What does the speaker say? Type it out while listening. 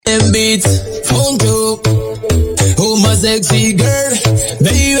Them beats, funk you. Oh my sexy girl,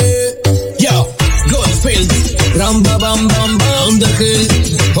 baby. Yo, good feel. Ram ba bam bam bam the hill.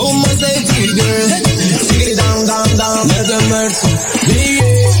 Oh my sexy girl, sing it down down down. Let them mercy,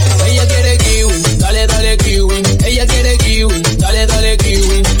 yeah. Ella quiere kiwi, dale dale kiwi. Ella quiere kiwi, dale dale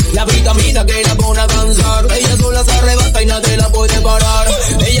kiwi. La vitamina que la pone a cansar. Ella sola se arrebata y nadie la puede parar.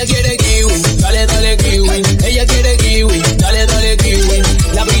 Ella quiere kiwi, dale dale kiwi. Ella quiere kiwi, dale dale kiwi.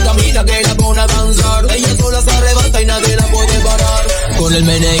 La vitamina que la pone a danzar. Ella sola se arrebata y nadie la puede parar. Con el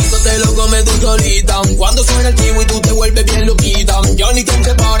meneíto te lo comes tú solita. Cuando suena el kiwi tú te vuelves bien loquita. Ya ni quien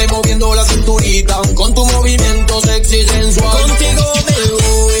te pare moviendo la cinturita. Con tu movimiento sexy y sensual. Contigo me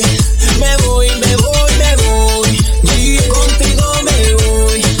voy, me voy, me voy, me voy. Yeah. Contigo me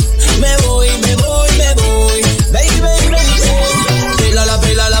voy, me voy, me voy, me voy. Baby, baby. Pélala,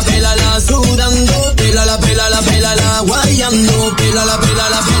 pélala, pélala, sudando. Pélala, pélala, pélala, guayando. Pélala,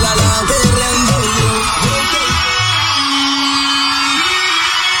 pélala, pélala, perreando.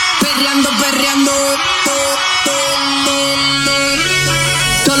 Perreando, perreando.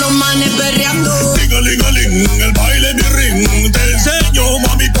 Todos los manes perreando. Tingalingaling, el baile mi ring. Te enseño,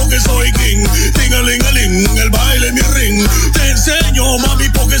 mami, porque soy king. Tingalingaling, el baile mi ring. Te enseño, mami,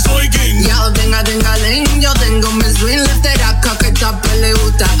 porque soy king. Yo tengaling, yo tengo mi swing lefteraca que tapa le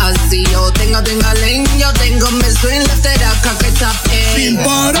gusta así. Yo tengaling, yo tengo mi swing lefteraca que tapa sin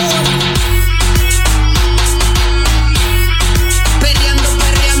parar. Perreando,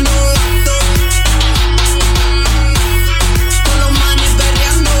 perreando. Todos los manes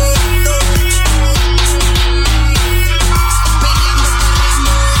perreando. Perreando,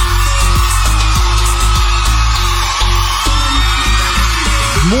 perreando.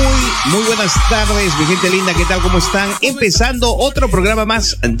 Muy buenas tardes, mi gente linda, ¿qué tal? ¿Cómo están? Empezando otro programa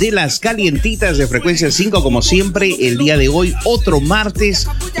más de las calientitas de Frecuencia 5, como siempre, el día de hoy, otro martes,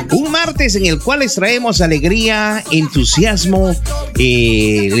 un martes en el cual les traemos alegría, entusiasmo,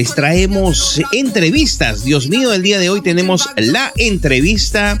 les traemos entrevistas. Dios mío, el día de hoy tenemos la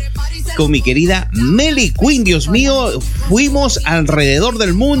entrevista con mi querida Melly Queen. Dios mío, fuimos alrededor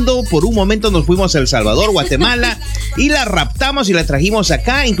del mundo, por un momento nos fuimos a El Salvador, Guatemala, y la raptamos y la trajimos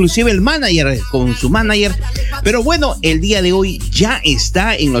acá, inclusive el manager con su manager. Pero bueno, el día de hoy ya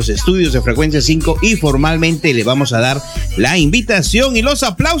está en los estudios de Frecuencia 5 y formalmente le vamos a dar la invitación y los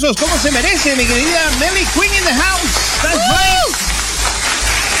aplausos como se merece, mi querida Melly Queen in the house. That's right.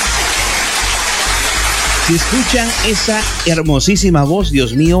 Si escuchan esa hermosísima voz,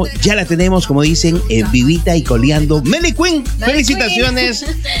 Dios mío, ya la tenemos, como dicen, vivita y coleando. Melly Queen, felicitaciones.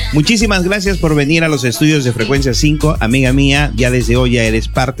 Muchísimas gracias por venir a los estudios de Frecuencia 5. Amiga mía, ya desde hoy ya eres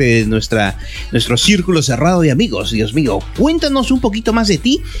parte de nuestro círculo cerrado de amigos. Dios mío, cuéntanos un poquito más de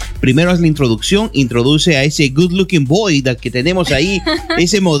ti. Primero haz la introducción, introduce a ese good looking boy que tenemos ahí,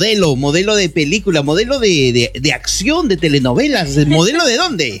 ese modelo de película, modelo de acción, de telenovelas, ¿modelo de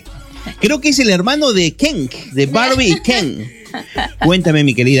dónde? Creo que es el hermano de Ken, de Barbie y Ken. Cuéntame,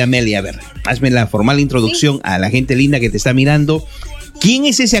 mi querida Melly, a ver, hazme la formal introducción a la gente linda que te está mirando. ¿Quién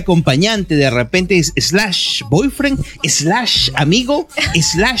es ese acompañante? De repente es slash boyfriend, slash amigo,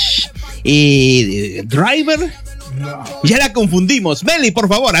 slash driver. No. Ya la confundimos. Melly, por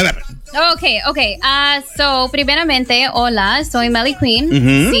favor, a ver. Okay. So, primeramente, hola, soy Melly Queen.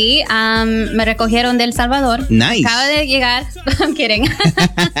 Uh-huh. Sí, me recogieron de El Salvador. Nice. Acabo de llegar. I'm kidding.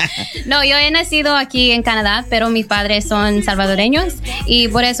 No, yo he nacido aquí en Canadá, pero mis padres son salvadoreños y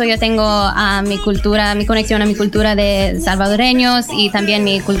por eso yo tengo mi cultura, mi conexión a mi cultura de salvadoreños y también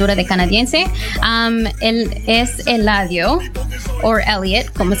mi cultura de canadiense. Él es Eladio, o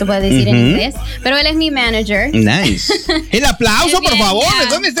Elliot, como se puede decir en inglés, pero él es mi manager. Nice. El aplauso, por favor. Yeah.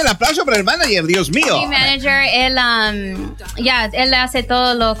 ¿Dónde está el aplauso para el manager? Dios mío. Mi manager, él hace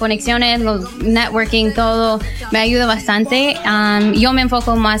todo, las conexiones, los networking, todo. Me ayuda bastante. Yo me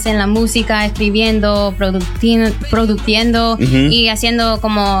enfoco más en la música, escribiendo, produciendo y haciendo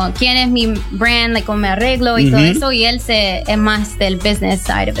como quién es mi brand, like, como me arreglo y todo eso. Y él es más del business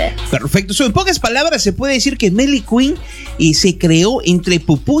side of it. Perfecto. So, en pocas palabras, se puede decir que Melly Queen se creó entre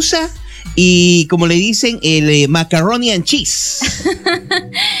pupusa y, como le dicen, el macaroni and cheese.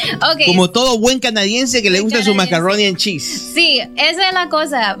 Okay. Como todo buen canadiense que le gusta su macaroni and cheese. Sí, esa es la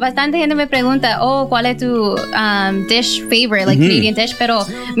cosa. Bastante gente me pregunta, ¿cuál es tu dish favorite, like Canadian dish? Pero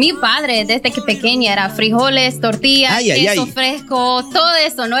mi padre, desde que pequeña, era frijoles, tortillas, queso fresco, todo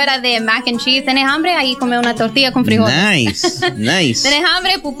eso. No era de mac and cheese. ¿Tenés hambre? Ahí come una tortilla con frijoles. Nice. ¿Tenés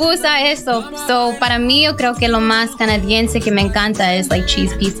hambre? Pupusa, eso. So, para mí, yo creo que lo más canadiense que me encanta es like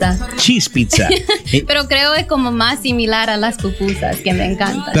cheese pizza. Cheese pizza. Pero creo es como más similar a las pupusas que me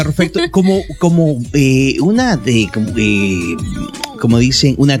encantan. Perfecto. Como una de como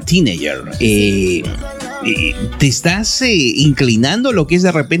dicen, una teenager. ¿Te estás inclinando a lo que es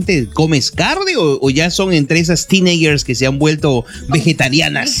de repente comes carne o ya son entre esas teenagers que se han vuelto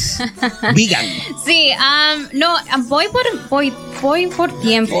vegetarianas, vegan? Sí, no, voy por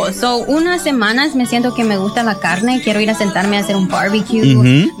tiempo. So, unas semanas me siento que me gusta la carne, quiero ir a sentarme a hacer un barbecue,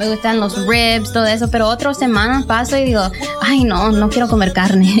 me gustan los ribs, todo eso, pero otras semanas paso y digo, ay no quiero comer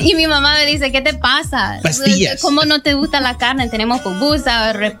carne. Y mi mamá me dice, ¿qué te pasa? Pastillas. ¿Cómo no te gusta la carne? Tenemos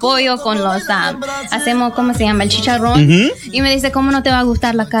pupusa, repollo con los, hacemos, ¿cómo se llama? El chicharrón. Y me dice, ¿cómo no te va a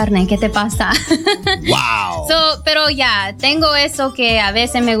gustar la carne? ¿Qué te pasa? Wow. Pero ya, tengo eso que a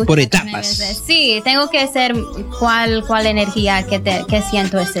veces me gusta. Por etapas. Sí, tengo que ser cuál energía que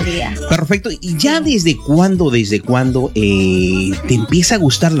siento ese día. Perfecto. ¿Y ya desde cuándo te empieza a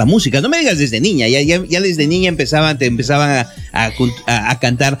gustar la música? No me digas desde niña, ya desde niña te empezaban a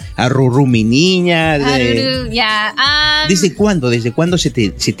cantar a Rurú mi niña. Ya. ¿Desde cuándo? ¿Desde cuándo se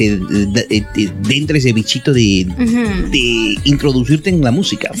te entra ese bichito de introducirte en la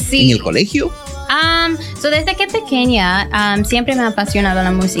música? Sí. ¿En el colegio? Desde que pequeña siempre me ha apasionado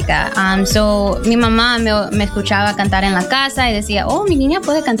la música. Mi mamá me escuchaba cantar en la casa y decía, oh, mi niña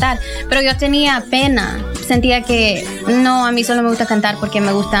puede cantar. Pero yo tenía pena. Sentía que no, a mí solo me gusta cantar porque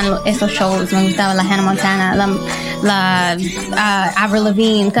me gustan estos shows. Me gustaba la Hannah Montana, la Avril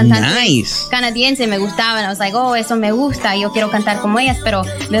Lavigne, cantante canadiense, me gustaban. I was like, oh, eso me gusta, yo quiero cantar como ellas. Pero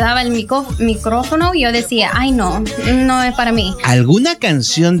le daba el micrófono y yo decía, ay, no es para mí. ¿Alguna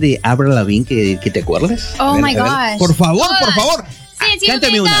canción de Avril Lavigne que te acuerdes? Oh, my gosh. Por favor.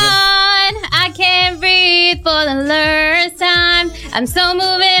 Cántame una. I can't breathe for the last time. I'm so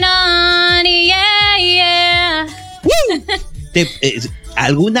moving on, yeah.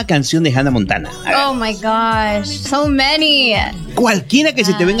 ¿Alguna canción de Hannah Montana? Oh my gosh, so many. Cualquiera que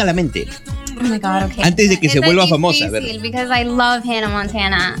se te venga a la mente. Oh my God, okay. Antes de que se vuelva famosa, ¿verdad? Because I love Hannah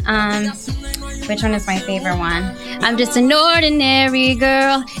Montana. Which one is my favorite one? I'm just an ordinary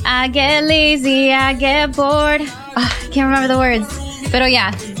girl. I get lazy, I get bored. I can't remember the words. Pero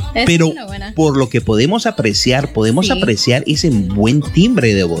ya. Pero por lo que podemos apreciar ese buen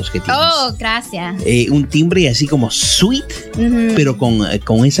timbre de voz que tienes. Oh, gracias. Un timbre así como sweet, pero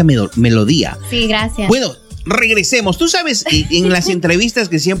con esa melodía. Sí, gracias. Bueno, regresemos. Tú sabes, en las entrevistas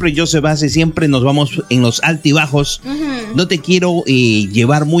que siempre Joseph hace, siempre nos vamos en los altibajos. No te quiero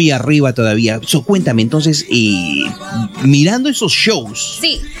llevar muy arriba todavía. Cuéntame, entonces, mirando esos shows,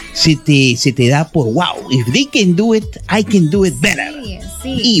 sí, se te da por wow. If they can do it, I can do it better.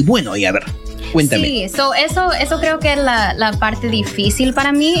 Sí. Y bueno, y a ver, cuéntame. Sí, eso creo que es la parte difícil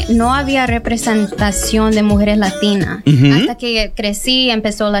para mí. No había representación de mujeres latinas. Hasta que crecí,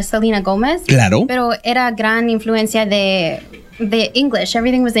 empezó la Selena Gomez. Claro. Pero era gran influencia de English,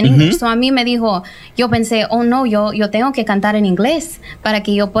 everything was in English. So a mí me dijo, yo pensé, oh no, yo tengo que cantar en inglés para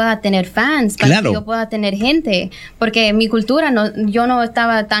que yo pueda tener fans, para que yo pueda tener gente, porque mi cultura, yo no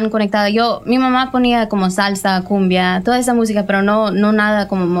estaba tan conectada. Mi mamá ponía como salsa, cumbia, toda esa música, pero no nada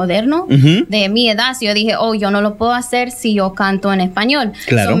como moderno de mi edad. So yo dije, oh, yo no lo puedo hacer si yo canto en español.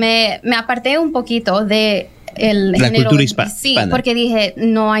 Claro. So me aparté un poquito de la género, cultura hispana. Sí, porque dije,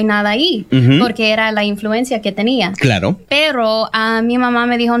 no hay nada ahí, porque era la influencia que tenía. Claro. Pero mi mamá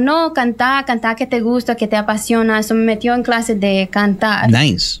me dijo, no, canta que te gusta, que te apasiona. Eso me metió en clases de cantar.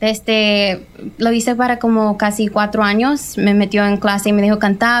 Nice. Lo hice para como casi 4 años. Me metió en clase y me dijo,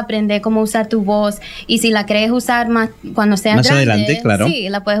 canta, aprende cómo usar tu voz. Y si la quieres usar más cuando seas más grande, adelante, claro. Sí,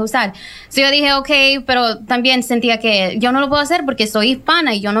 la puedes usar. So yo dije, ok, pero también sentía que yo no lo puedo hacer porque soy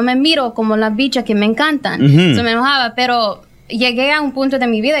hispana y yo no me miro como las bichas que me encantan. So me enojaba, pero llegué a un punto de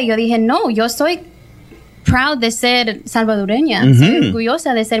mi vida y yo dije, no, yo soy proud de ser salvadoreña, soy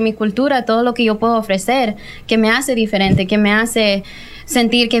orgullosa de ser mi cultura, todo lo que yo puedo ofrecer, que me hace diferente, que me hace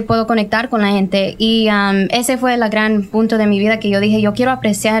sentir que puedo conectar con la gente. Y ese fue el gran punto de mi vida que yo dije, yo quiero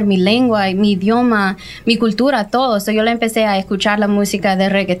apreciar mi lengua, mi idioma, mi cultura, todo. So yo le empecé a escuchar la música de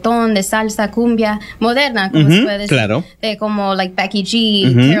reggaetón, de salsa, cumbia, moderna, como se puede decir. Claro. De como like Becky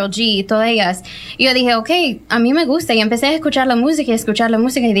G, Karol G, todas ellas. Y yo dije, ok, a mí me gusta. Y empecé a escuchar la música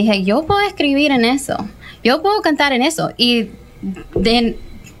y dije, yo puedo escribir en eso. Yo puedo cantar en eso. Y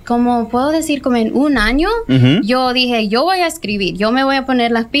como puedo decir, como en un año, yo dije, yo voy a escribir, yo me voy a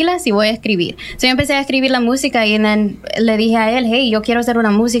poner las pilas y voy a escribir. So yo empecé a escribir la música y le dije a él, hey, yo quiero hacer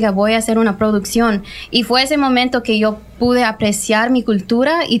una música, voy a hacer una producción. Y fue ese momento que yo pude apreciar mi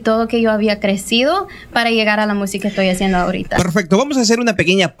cultura y todo que yo había crecido para llegar a la música que estoy haciendo ahorita. Perfecto, vamos a hacer una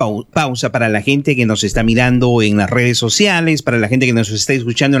pequeña pausa para la gente que nos está mirando en las redes sociales, para la gente que nos está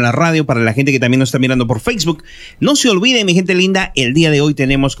escuchando en la radio, para la gente que también nos está mirando por Facebook. No se olviden, mi gente linda, el día de hoy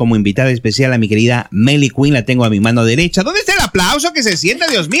tenemos como invitada especial a mi querida Melly Queen, la tengo a mi mano derecha. ¿Dónde está el aplauso que se sienta,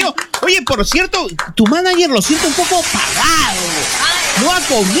 Dios mío? Oye, por cierto, tu manager lo siento un poco apagado. No ha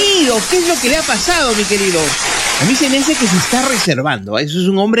comido. ¿Qué es lo que le ha pasado, mi querido? A mí se me hace que se está reservando. Eso es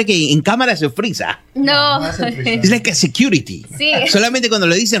un hombre que en cámara se frisa. No. Es like a security. Sí. Solamente cuando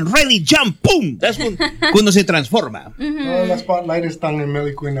le dicen ready, jump, pum. Cuando se transforma. Todas las spotlights están en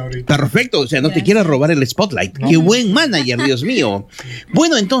Melly Queen ahorita. Perfecto. O sea, no te quieras robar el spotlight. No. Qué buen manager, Dios mío.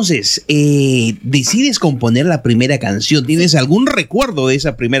 Bueno, entonces, decides componer la primera canción. ¿Tienes algún recuerdo de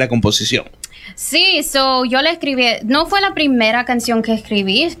esa primera composición? Sí, yo la escribí, no fue la primera canción que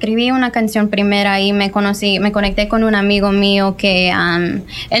escribí una canción primera y me conecté con un amigo mío que él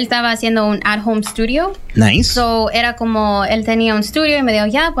estaba haciendo un at-home studio. Nice. Era como, él tenía un studio y me dijo,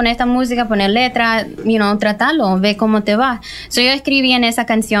 ya, pon esta música, pon letra, tratalo, ve cómo te va. Yo escribí en esa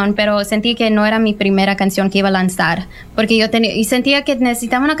canción, pero sentí que no era mi primera canción que iba a lanzar, porque y sentía que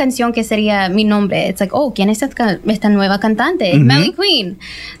necesitaba una canción que sería mi nombre. It's like, ¿quién es esta nueva cantante? Melly Queen.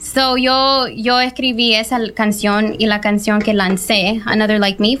 Yo escribí esa canción y la canción que lancé, Another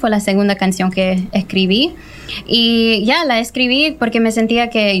Like Me, fue la segunda canción que escribí. Y la escribí porque me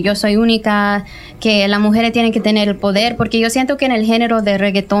sentía que yo soy única, que las mujeres tienen que tener el poder, porque yo siento que en el género de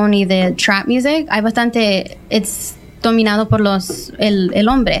reggaetón y de trap music hay bastante... dominado por el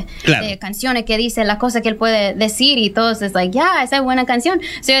hombre. Claro. Canciones que dice las cosas que él puede decir y todos es like, esa es buena canción.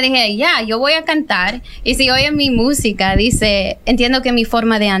 Yo dije, yo voy a cantar y si oyen mi música, dice, entiendo que mi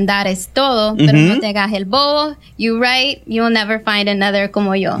forma de andar es todo, pero no te hagas el bobo, you right, you'll never find another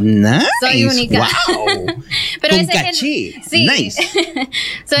como yo. Nice. Soy única. Wow. Pero con caché. Sí. Nice.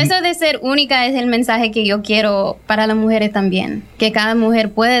 Eso de ser única es el mensaje que yo quiero para las mujeres también, que cada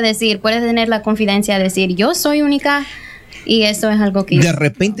mujer puede tener la confidencia de decir, yo soy única. Y eso es algo que... De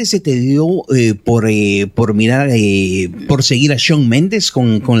repente se te dio por mirar, por seguir a Shawn Mendes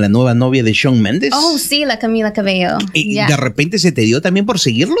con la nueva novia de Shawn Mendes. Oh, sí, la Camila Cabello. De repente se te dio también por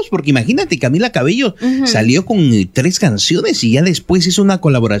seguirlos, porque imagínate, Camila Cabello salió con 3 canciones y ya después hizo una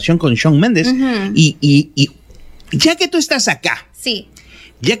colaboración con Shawn Mendes. Y ya que tú estás acá... Sí.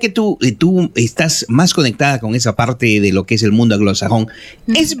 Ya que tú estás más conectada con esa parte de lo que es el mundo anglosajón,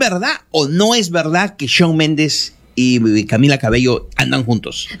 ¿es verdad o no es verdad que Shawn Mendes y Camila Cabello andan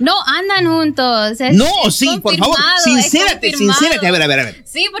juntos? No, andan juntos. Sí, por favor, sincérate. A ver.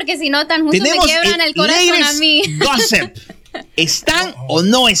 Sí, porque si no están juntos me quiebran el corazón a mí. Gossip. ¿Están o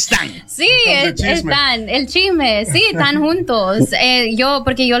no están? Sí, están. El chisme, sí, están juntos.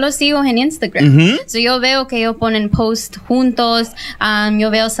 Porque yo los sigo en Instagram. Yo veo que ellos ponen posts juntos.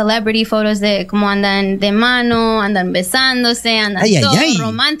 Yo veo celebrity photos de cómo andan de mano, andan besándose, andan todos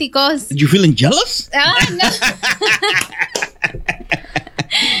románticos. You feeling jealous? No.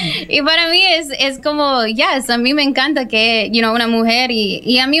 Y para mí es como, a mí me encanta que, una mujer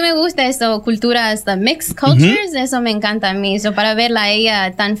y a mí me gusta eso, culturas, the mixed cultures, eso me encanta a mí, para verla a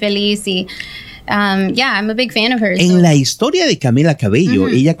ella tan feliz y... I'm a big fan of hers. En la historia de Camila Cabello,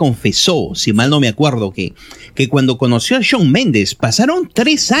 ella confesó, si mal no me acuerdo, que cuando conoció a Shawn Mendes pasaron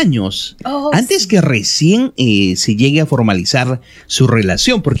 3 años antes que recién se llegue a formalizar su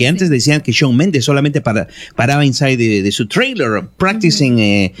relación, porque antes decían que Shawn Mendes solamente paraba inside de su trailer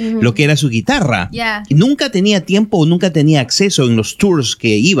practicing lo que era su guitarra. Y nunca tenía tiempo, nunca tenía acceso en los tours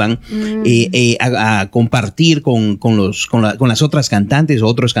que iban a compartir con las otras cantantes o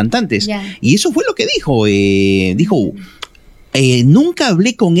otros cantantes. Y eso fue lo que dijo. Nunca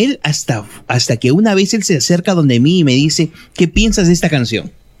hablé con él hasta que una vez él se acerca donde mí y me dice, ¿qué piensas de esta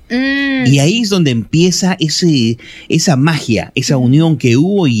canción? Y ahí es donde empieza esa magia, esa unión que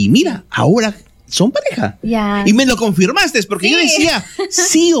hubo y mira, ahora son pareja. Y me lo confirmaste porque yo decía,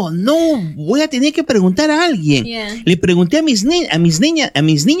 sí o no, voy a tener que preguntar a alguien. Le pregunté a mis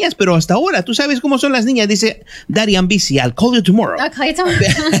niñas, pero hasta ahora, tú sabes cómo son las niñas. Dice, Daddy, I'm busy, I'll call you tomorrow.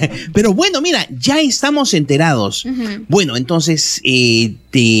 Pero bueno, mira, ya estamos enterados. Bueno, entonces, llegas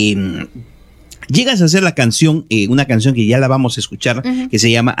a hacer la canción, una canción que ya la vamos a escuchar, que se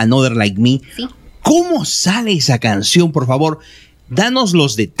llama Another Like Me. ¿Cómo sale esa canción, por favor? Danos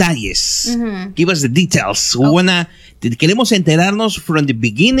los detalles. Give us the details. Queremos enterarnos from the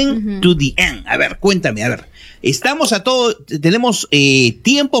beginning to the end. A ver, cuéntame, tenemos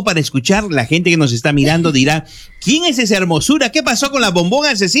tiempo para escuchar. La gente que nos está mirando dirá, ¿quién es esa hermosura? ¿Qué pasó con la bombón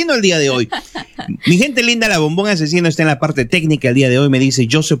asesino el día de hoy? Mi gente linda, la Bombón Asesino está en la parte técnica el día de hoy. Me dice,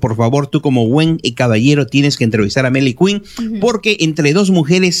 Joseph, por favor, tú como buen caballero tienes que entrevistar a Melly Queen porque entre dos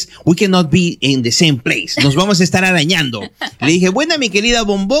mujeres we cannot be in the same place. Nos vamos a estar arañando. Le dije, buena, mi querida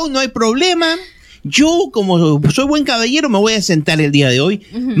Bombón, no hay problema. Yo, como soy buen caballero, me voy a sentar el día de hoy.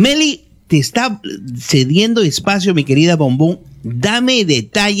 Melly, te está cediendo espacio, mi querida Bombón. Dame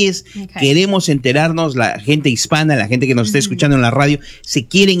detalles. Okay. Queremos enterarnos, la gente hispana, la gente que nos está escuchando en la radio, se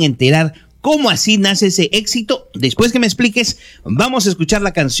quieren enterar cómo así nace ese éxito. Después que me expliques, vamos a escuchar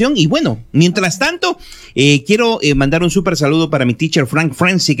la canción. Y bueno, mientras tanto, quiero mandar un súper saludo para mi teacher Frank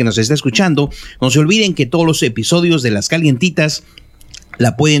Franci, que nos está escuchando. No se olviden que todos los episodios de Las Calientitas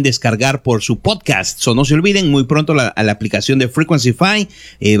la pueden descargar por su podcast. So, no se olviden, muy pronto a la aplicación de Frequency-Fi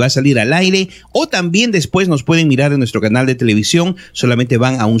va a salir al aire. O también después nos pueden mirar en nuestro canal de televisión. Solamente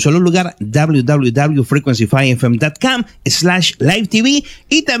van a un solo lugar, www.frequencyfm.com/live-tv.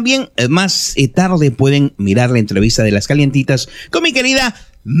 Y también más tarde pueden mirar la entrevista de Las Calientitas con mi querida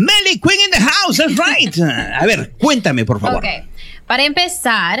Melly Queen in the house. That's right. A ver, cuéntame, por favor. Okay. Para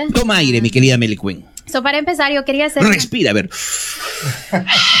empezar... Toma aire, mi querida Melly Queen. So, para empezar, yo quería hacer... Respira, a ver.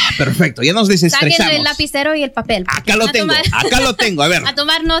 Perfecto, ya nos desestresamos. Saquen el lapicero y el papel. Acá lo tengo, a ver. A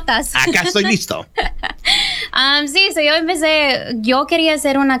tomar notas. Acá estoy listo. Sí, yo quería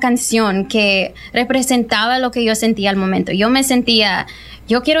hacer una canción que representaba lo que yo sentía al momento.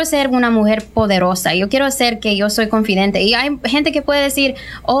 Yo quiero ser una mujer poderosa. Yo quiero ser que yo soy confidente. Y hay gente que puede decir,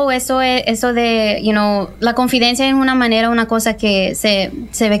 eso de, la confidencia es una cosa que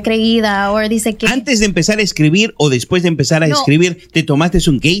se ve creída, o dice que... Antes de empezar a escribir o después de empezar a escribir, ¿te tomaste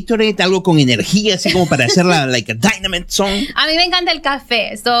un Gatorade, algo con energía, así como para hacerla like a dynamite song? A mí me encanta el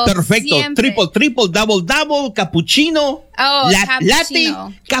café. Perfecto. Siempre. Triple, double, cappuccino. Latte,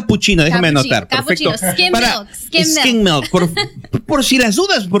 cappuccino, déjame anotar. Cappuccino, perfecto. Skim milk. Por si las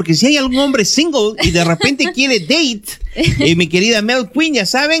dudas, porque si hay algún hombre single y de repente quiere date, mi querida Mel Queen, ya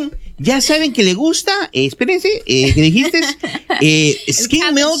saben que le gusta, espérense, ¿qué dijiste?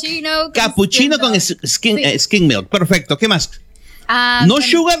 Skim milk, cappuccino con skim milk. Perfecto, ¿qué más? No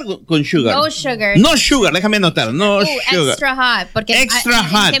sugar con sugar. No sugar. No sugar, déjame anotar. No sugar. Extra hot. Porque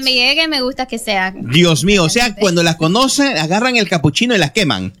que me llegue me gusta que sea. Dios mío, o sea, cuando la conocen, agarran el capuchino y la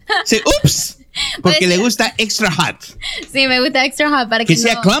queman. Ups. Porque le gusta extra hot. Sí, me gusta extra hot para que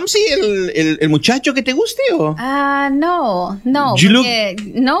sea clumsy el muchacho que te guste, ¿o? No,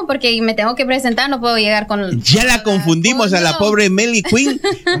 porque me tengo que presentar, no puedo llegar con... Ya la confundimos a la pobre Melly Queen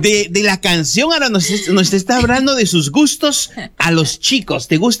de la canción. Ahora nos está hablando de sus gustos a los chicos.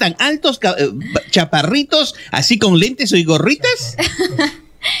 ¿Te gustan altos, chaparritos, así con lentes y gorritas?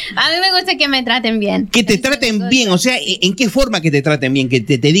 A mí me gusta que me traten bien. Que te traten bien, o sea, ¿en qué forma que te traten bien? Que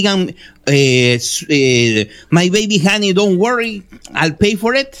te digan, my baby honey, don't worry, I'll pay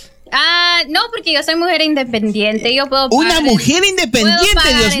for it. No, porque yo soy mujer independiente. Yo puedo pagar una mujer independiente,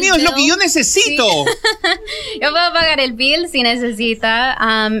 Dios mío, es lo que yo necesito. Sí. Yo puedo pagar el bill si necesita.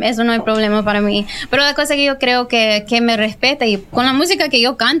 Eso no hay problema para mí. Pero la cosa que yo creo que me respeta, y con la música que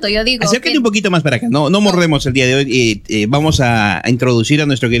yo canto, yo digo... Acércate un poquito más para acá. No mordemos el día de hoy. Vamos a introducir a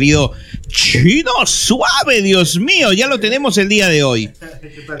nuestro querido Chino Suave, Dios mío. Ya lo tenemos el día de hoy.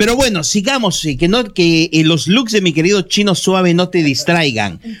 Pero bueno, sigamos. Que los looks de mi querido Chino Suave no te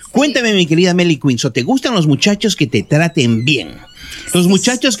distraigan. Cuéntame, mi querida Melly Queen, ¿te gustan los muchachos que te traten bien? Los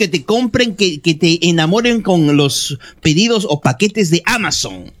muchachos que te compren, que te enamoren con los pedidos o paquetes de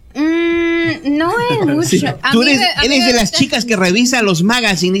Amazon. No es mucho. Sí. Tú eres de las chicas que revisa los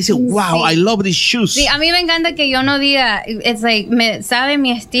magazines y dice, wow, I love these shoes. Sí, a mí me encanta que yo no diga, sabe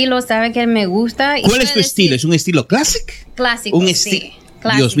mi estilo, sabe que me gusta. ¿Cuál es tu estilo? ¿Es un estilo clásico? Clásico, sí.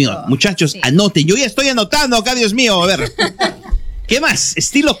 Dios mío, muchachos, anoten. Yo ya estoy anotando acá, Dios mío, a ver. ¿Qué más?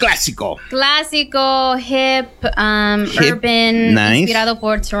 Estilo clásico. Clásico, hip, urban, nice. Inspirado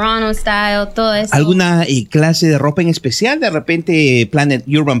por Toronto style, todo eso. ¿Alguna clase de ropa en especial? De repente,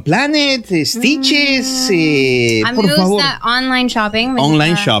 Urban Planet, Stitches, a mí me gusta online shopping.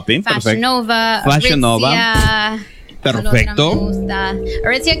 Online shopping, Fashion perfecto. Fashion Nova. Perfecto. Me gusta.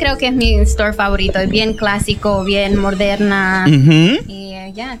 Aritzia creo que es mi store favorito. Es bien clásico, bien moderna. Y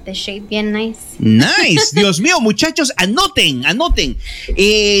the shape bien nice. Nice. Dios mío, muchachos, anoten.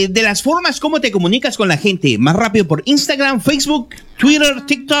 De las formas, ¿cómo te comunicas con la gente? ¿Más rápido por Instagram, Facebook, Twitter,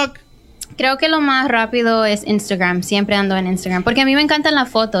 TikTok? Creo que lo más rápido es Instagram. Siempre ando en Instagram. Porque a mí me encantan las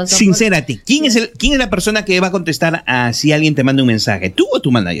fotos. Sincérate, ¿quién es la persona que va a contestar si alguien te manda un mensaje? ¿Tú o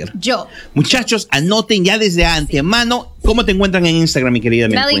tu manager? Yo. Muchachos, anoten ya desde antemano. ¿Cómo te encuentran en Instagram, mi querida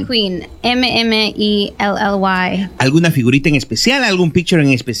Melly Queen? MMELLY. ¿Alguna figurita en especial? ¿Algún picture en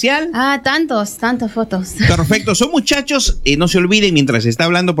especial? Tantas fotos. Perfecto. Son muchachos, no se olviden, mientras está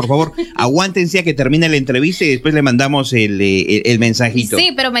hablando, por favor, aguántense a que termine la entrevista y después le mandamos el mensajito.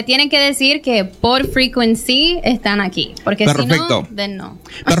 Sí, pero me tienen que decir que por Frequency están aquí, porque perfecto. Si no, then no.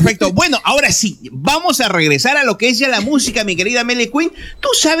 Perfecto. Bueno, ahora sí, vamos a regresar a lo que es ya la música, mi querida Melly Queen. Tú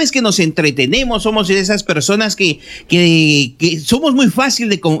sabes que nos entretenemos, somos de esas personas que somos muy fácil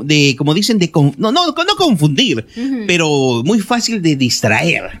de como dicen, no confundir, pero muy fácil de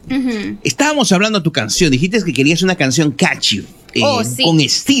distraer. Estábamos hablando de tu canción, dijiste que querías una canción catchy, sí. con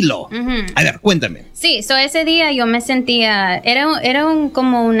estilo. A ver, cuéntame. Sí, ese día yo me sentía, era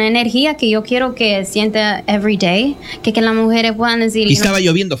como una energía que yo quiero que sienta every day, que las mujeres puedan decir. ¿Y estaba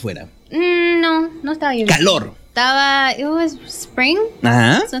lloviendo fuera? No estaba lloviendo. Calor. It was spring.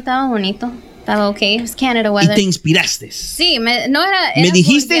 Ajá. Eso estaba bonito. Estaba okay. It was Canada weather. ¿Y te inspiraste? Sí, no era me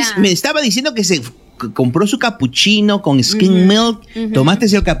dijiste, me estaba diciendo que se compró su cappuccino con skim milk, tomaste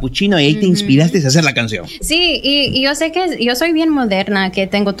el cappuccino y ahí te inspiraste a hacer la canción. Sí, y yo sé que yo soy bien moderna, que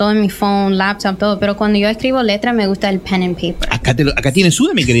tengo todo en mi phone, laptop, todo, pero cuando yo escribo letra me gusta el pen and paper. Acá tienes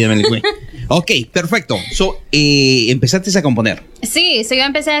una, mi querida Melly Queen. Ok, perfecto. Empezaste a componer. Sí, yo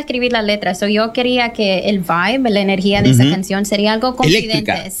empecé a escribir las letras. Yo quería que el vibe, la energía de esa canción sería algo confidente.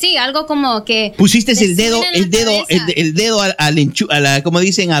 Eléctrica. Sí, algo como que pusiste el dedo a como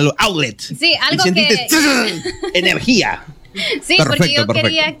dicen, al outlet. Sí, algo y sentiste energía. Sí, porque yo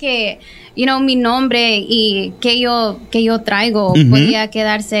quería que, mi nombre y que yo traigo podía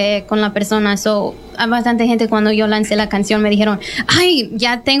quedarse con la persona. A bastante gente cuando yo lancé la canción me dijeron, ay,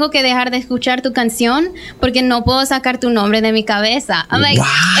 ya tengo que dejar de escuchar tu canción porque no puedo sacar tu nombre de mi cabeza. I'm like,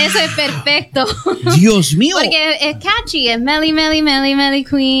 eso es perfecto. Dios mío. Porque es catchy, es Melly, Melly, Melly, Melly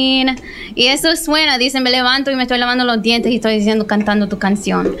Queen. Y eso suena, dicen, me levanto y me estoy lavando los dientes y estoy cantando tu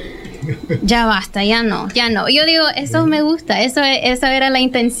canción. Ya basta, ya no. Yo digo, eso me gusta, esa era la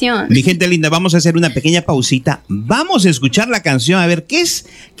intención. Mi gente linda, vamos a hacer una pequeña pausita. Vamos a escuchar la canción, a ver qué es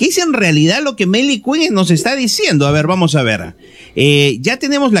en realidad lo que Melly Queen nos está diciendo. A ver, vamos a ver. Ya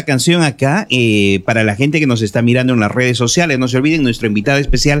tenemos la canción acá para la gente que nos está mirando en las redes sociales. No se olviden, nuestra invitada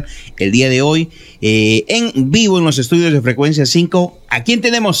especial el día de hoy en vivo en los estudios de Frecuencia 5. ¿A quién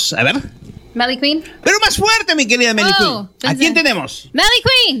tenemos? A ver. Melly Queen. Pero más fuerte, mi querida Melly Queen. ¿A quién tenemos? Melly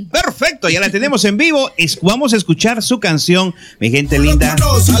Queen. Perfecto, ya la tenemos en vivo. Vamos a escuchar su canción, mi gente linda. A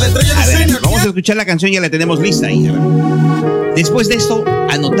ver, vamos a escuchar la canción, ya la tenemos lista ahí. Después de esto,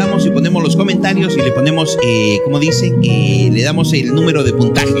 anotamos y ponemos los comentarios y le ponemos, como dicen, le damos el número de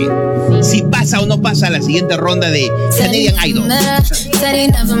puntaje. Si pasa o no pasa a la siguiente ronda de Canadian Idol.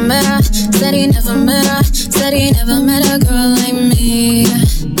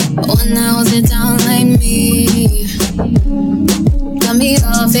 One that holds it down like me. Got me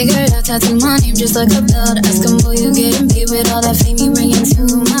all figured out, tattoo my name just like a belt. Ask him, boy, you getting paid with all that fame you bringing to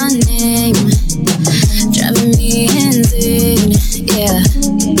my name. Driving me insane, yeah.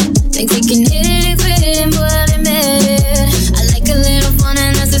 Think we can hit it and quit it, and boy, I'll admit it. I like a little fun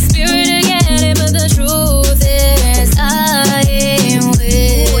and that's the spirit to get it. But the truth is, I ain't with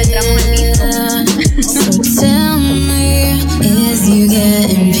it. So tell me, is you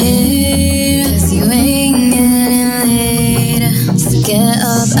getting paid? 'Cause you ain't getting laid. So get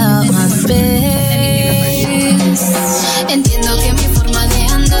up out my space. Entiendo que mi forma de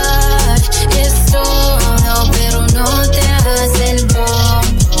andar es solo, pero no te hace el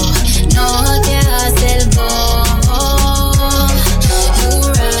bobo. No te hace el bobo. You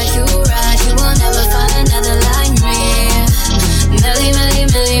ride, you will never find another like me. Melly, Melly,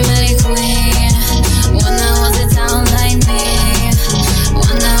 Melly, Melly Queen. One that holds it down like me.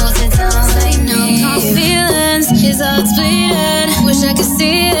 One that holds it down like me. No feelings, his heart's bleeding. Wish I could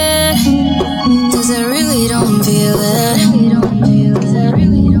see it. 'Cause I really don't feel it.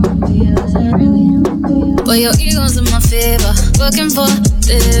 But your ego's in my favor. Working for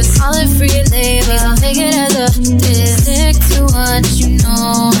this, call it free labor. Take it as a diss. Stick to what you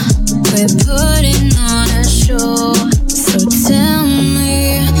know. We're putting on a show. So tell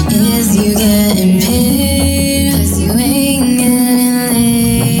me, is you getting paid? 'Cause you ain't getting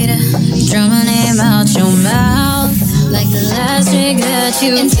laid. Drum my name out your mouth like the last drink that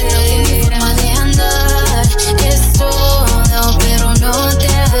you take. Mi forma de andar es solo, pero no te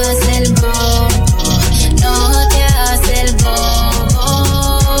hace el bobo. No te hace el bobo.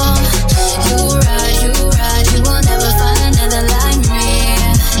 You ride, you will never find another like me.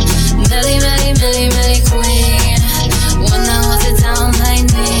 Melly, Melly, Melly, Melly Queen. One that holds it down like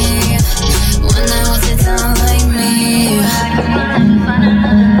me. One that holds it down like me.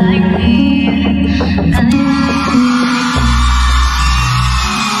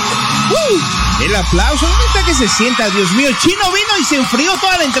 aplauso. ¿Dónde está que se sienta? Dios mío, Chino vino y se enfrió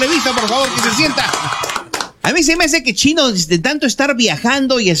toda la entrevista, por favor, que se sienta. A mí se me hace que Chino, de tanto estar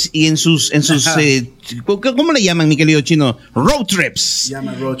viajando y en sus ¿cómo le llaman, mi querido Chino? Road trips.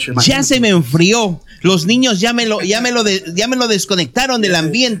 Ya se me enfrió. Los niños ya me lo desconectaron del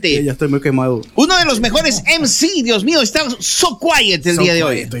ambiente. Ya estoy muy quemado. Uno de los mejores MC, Dios mío, está so quiet el día de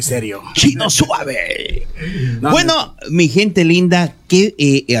hoy. Estoy serio. Chino suave. Bueno, mi gente linda,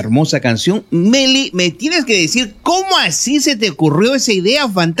 qué hermosa canción. Meli, me tienes que decir cómo así se te ocurrió esa idea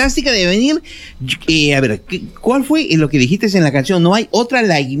fantástica de venir. A ver, ¿cuál fue lo que dijiste en la canción? No hay otra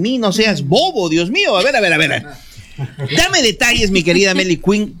like me, no seas bobo, Dios mío. A ver. Dame detalles, mi querida Meli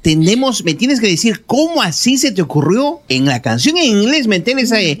Queen. Me tienes que decir cómo así se te ocurrió en la canción en inglés meter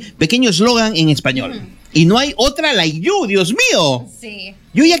ese pequeño eslogan en español. Y no hay otra like you, Dios mío. Sí.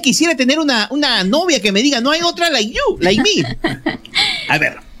 Yo ya quisiera tener una novia que me diga, no hay otra like you, like me. A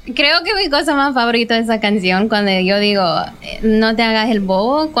ver. Creo que mi cosa más favorita de esa canción, cuando yo digo, no te hagas el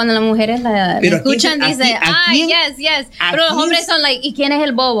bobo, cuando las mujeres la escuchan, dicen, yes. Pero los hombres son like, ¿y quién es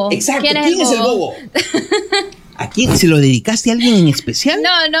el bobo? Exacto, ¿quién es el bobo? ¿A quién? ¿Se lo dedicaste a alguien en especial?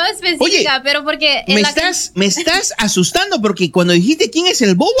 No específica. Oye, pero porque... Me estás asustando porque cuando dijiste quién es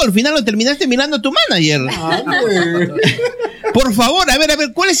el bobo, al final lo terminaste mirando a tu manager. Por favor, a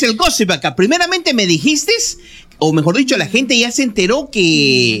ver, ¿cuál es el gossip acá? Primeramente me dijiste, o mejor dicho, la gente ya se enteró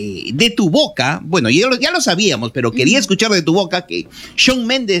que de tu boca, bueno, ya lo sabíamos, pero quería escuchar de tu boca que Shawn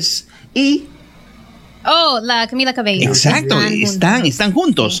Mendes y... la Camila Cabello. Exacto, están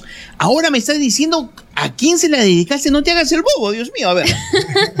juntos. Ahora me estás diciendo a quién se la dedicaste. No te hagas el bobo, Dios mío. A ver,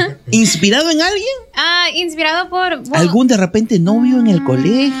 ¿inspirado en alguien? Inspirado por... ¿Algún de repente novio en el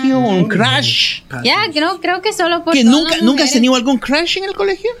colegio? ¿Un crush? Creo que solo por... ¿Que nunca has tenido algún crush en el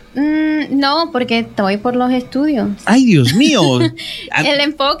colegio? No, porque estoy por los estudios. Ay, Dios mío. El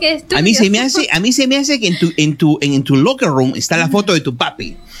enfoque es estudio. A mí se me hace que en tu locker room está la foto de tu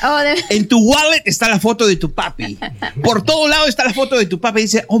papi. En tu wallet está la foto de tu papi. Por todo lado está la foto de tu papi. Y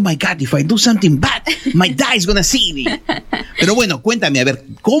dice, oh my God, if I do something bad, my dad is gonna see me. Pero bueno, cuéntame, a ver,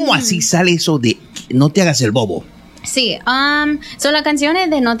 ¿cómo así sale eso de no te hagas el bobo? Sí, son las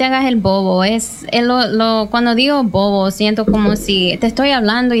canciones de No te hagas el bobo. Cuando digo bobo, siento como si te estoy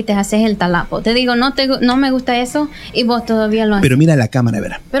hablando y te haces el talapo. Te digo, no me gusta eso y vos todavía lo haces. Pero mira la cámara, a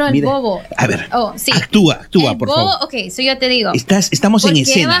ver. Pero el bobo. A ver, sí. actúa, por favor. Ok, yo te digo. Estamos en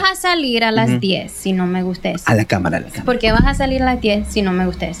escena. ¿Por qué vas a salir a las 10 si no me gusta eso? A la cámara. ¿Por qué vas a salir a las 10 si no me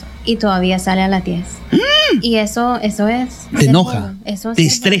gusta eso? Y todavía sale a las 10. Y eso es... Te enoja, eso te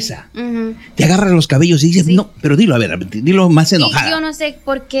estresa, te agarra los cabellos y dices, no, pero dilo más enojada. Yo no sé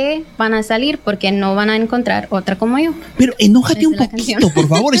por qué van a salir, porque no van a encontrar otra como yo. Pero enójate un poquito, por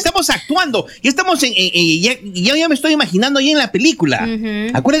favor. Estamos actuando. Ya estamos ya me estoy imaginando ya en la película.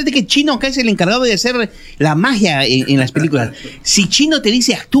 Acuérdate que Chino acá es el encargado de hacer la magia en las películas. Si Chino te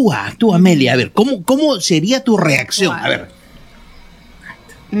dice actúa, Amelia, a ver, ¿cómo sería tu reacción? A ver.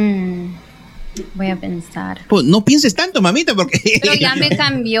 Voy a pensar. Pues no pienses tanto, mamita, porque... Pero ya me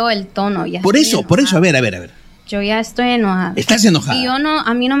cambió el tono. Por eso, a ver. Yo ya estoy enojada. ¿Estás enojada? Y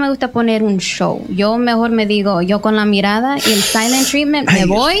a mí no me gusta poner un show. Yo mejor me digo, yo con la mirada y el silent treatment me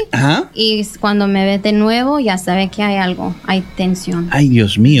voy. Ajá. Y cuando me ves de nuevo, ya sabes que hay algo, hay tensión. Ay,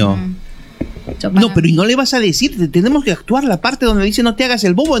 Dios mío. No, pero ¿y no le vas a decir? Tenemos que actuar la parte donde dice no te hagas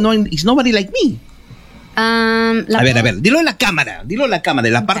el bobo, no, it's nobody like me. A ver, dilo en la cámara,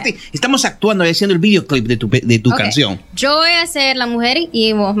 la parte, estamos actuando y haciendo el videoclip de tu canción. Yo voy a ser la mujer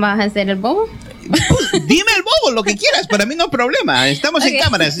y vos vas a ser el bobo. Dime el bobo, lo que quieras, para mí no hay problema, estamos en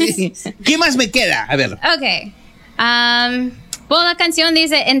cámara, ¿sí? ¿Qué más me queda? A ver. Ok, pues la canción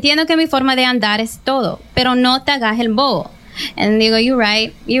dice, entiendo que mi forma de andar es todo, pero no te hagas el bobo. Y digo,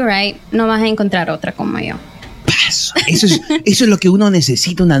 you're right, no vas a encontrar otra como yo. Eso es lo que uno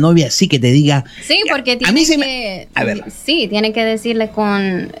necesita, una novia así que te diga. Sí, porque tiene que decirle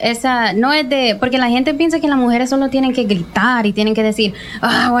con esa, no es de, porque la gente piensa que las mujeres solo tienen que gritar y tienen que decir,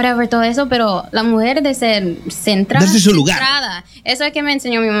 whatever, todo eso, pero la mujer de ser centrada, darse su lugar. Eso es que me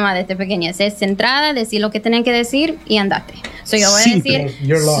enseñó mi mamá desde pequeña, ser centrada, decir lo que tienen que decir y andate. Yo voy a decir,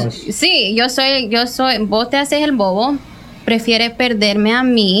 sí, yo soy, vos te haces el bobo, prefieres perderme a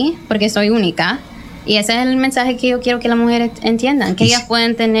mí porque soy única. Y ese es el mensaje que yo quiero que las mujeres entiendan, que ellas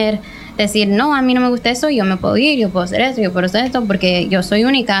pueden decir, no, a mí no me gusta eso, yo me puedo ir, yo puedo hacer eso, yo puedo hacer esto, porque yo soy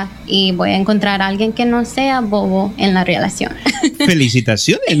única y voy a encontrar a alguien que no sea bobo en la relación.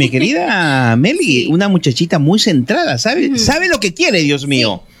 Felicitaciones, mi querida Meli, sí. Una muchachita muy centrada, ¿sabe? Sabe lo que quiere, Dios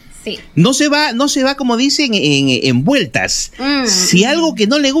mío. Sí. No se va, como dicen, en vueltas. Si algo que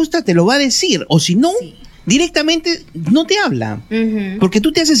no le gusta, te lo va a decir, o si no, directamente no te habla, porque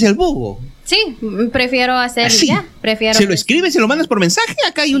tú te haces el bobo. Sí, prefiero hacer. ¿Así? Prefiero. ¿Se lo escribes, se lo mandas por mensaje?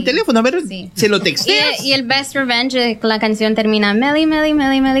 Acá hay un teléfono, a ver, se lo texteas. Y el Best Revenge, la canción termina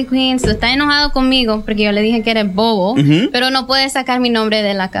Melly Queen. So, está enojado conmigo porque yo le dije que eres bobo, pero no puede sacar mi nombre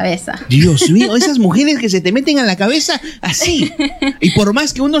de la cabeza. Dios mío, esas mujeres que se te meten a la cabeza así. Y por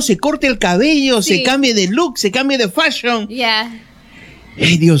más que uno se corte el cabello, se cambie de look, se cambie de fashion.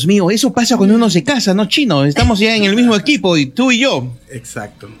 Dios mío, eso pasa cuando uno se casa, ¿no, Chino? Estamos ya en el mismo equipo, y tú y yo.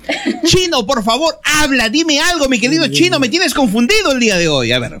 Exacto. Chino, por favor, habla, dime algo, mi querido Chino, me tienes confundido el día de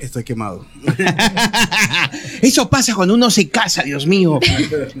hoy. A ver. Estoy quemado. Eso pasa cuando uno se casa, Dios mío.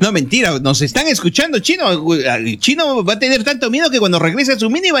 No, mentira, nos están escuchando, Chino. Chino va a tener tanto miedo que cuando regrese a su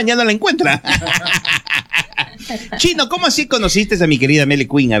minivan ya no la encuentra. Chino, ¿cómo así conociste a mi querida Melly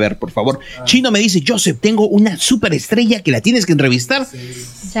Queen? A ver, por favor. Chino me dice, Joseph, tengo una superestrella que la tienes que entrevistar.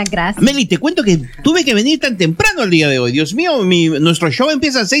 Muchas gracias. Meli, te cuento que tuve que venir tan temprano el día de hoy. Dios mío, nuestro show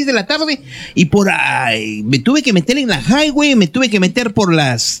empieza a 6 de la tarde y por ahí me tuve que meter en la highway, me tuve que meter por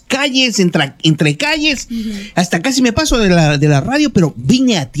las calles, entre calles, hasta casi me paso de la radio, pero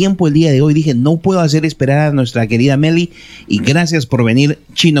vine a tiempo el día de hoy. Dije, no puedo hacer esperar a nuestra querida Meli, y gracias por venir,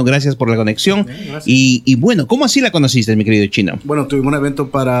 Chino, gracias por la conexión. Y bueno, ¿cómo así la conociste, mi querido Chino? Bueno, tuvimos un evento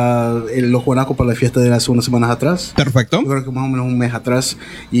para los Guanacos para la fiesta de hace unas semanas atrás. Perfecto. Yo creo que más o menos un mes atrás,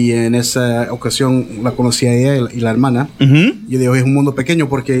 y en esa ocasión la conocí a ella y la hermana. Yo digo, es un mundo pequeño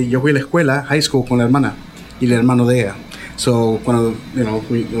porque yo fui a la escuela, high school, con la hermana y el hermano de ella. So, cuando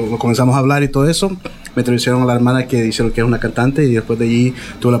comenzamos a hablar y todo eso, me introdujeron a la hermana, que dijeron que es una cantante, y después de allí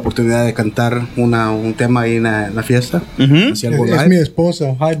tuve la oportunidad de cantar un tema ahí en la fiesta. Es mi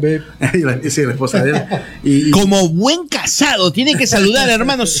esposa. Hi, babe. Sí, la esposa de él. Como buen casado, tiene que saludar,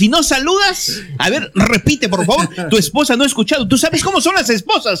 hermano. Si no saludas, a ver, repite, por favor. Tu esposa no ha escuchado. Tú sabes cómo son las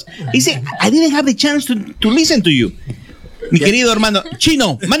esposas. Dice, I didn't have the chance to listen to you. Mi querido hermano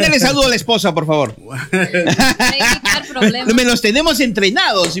Chino, mándale saludo a la esposa, por favor. Me los tenemos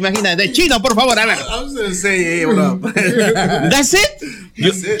entrenados, imagínate. Chino, por favor, a ver. That's it.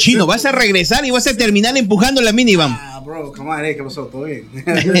 Chino, vas a regresar y vas a terminar empujando la minivan. Bro, come on, ¿qué pasó? ¿Todo bien?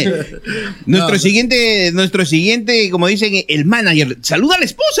 Nuestro siguiente, como dicen, el manager. Saluda a la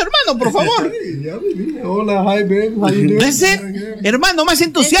esposa, hermano, por favor. Hola, hi, babe. How you doing? That's it. Hermano, más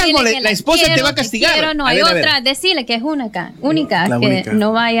entusiasmo. La esposa te va a castigar. Pero no hay otra. Decirle que es única, que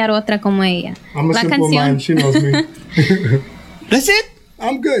no va a hallar otra como ella. La canción. She knows me. That's it.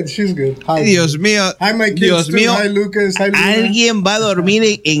 I'm good, she's good. Hi, Dios mío. Hi, my kids. Dios mío. Hi, Lucas. Hi, Luna. Alguien va a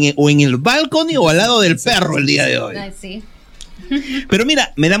dormir en el balcón o al lado del perro el día de hoy. Sí. Pero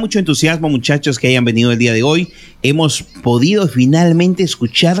mira, me da mucho entusiasmo, muchachos, que hayan venido el día de hoy. Hemos podido finalmente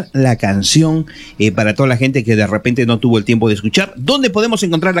escuchar la canción para toda la gente que de repente no tuvo el tiempo de escuchar. ¿Dónde podemos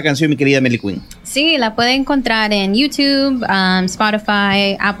encontrar la canción, mi querida Melly Queen? Sí, la puede encontrar en YouTube,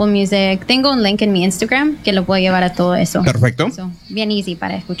 Spotify, Apple Music. Tengo un link en mi Instagram que lo puedo llevar a todo eso. Perfecto. Bien easy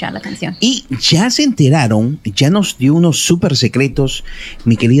para escuchar la canción. Y ya se enteraron, ya nos dio unos súper secretos.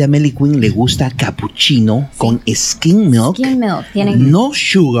 Mi querida Melly Queen le gusta cappuccino con skim milk. Skim milk. No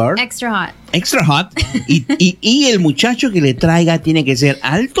sugar. Extra hot. Extra hot. Y el muchacho que le traiga tiene que ser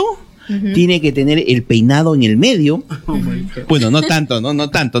alto, tiene que tener el peinado en el medio. Bueno, no tanto.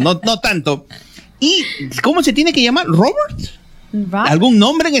 ¿Y cómo se tiene que llamar? ¿Robert? ¿Algún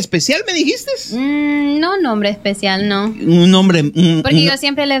nombre en especial me dijiste? No, nombre especial, no. Un nombre. Porque yo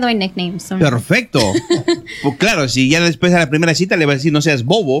siempre le doy nicknames. Perfecto. Pues claro, si ya después de la primera cita le va a decir no seas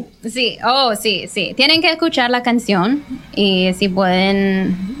bobo. Sí, sí. Tienen que escuchar la canción y si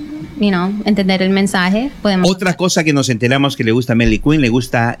pueden, entender el mensaje, podemos. Otra cosa que nos enteramos que le gusta a Melly Queen, le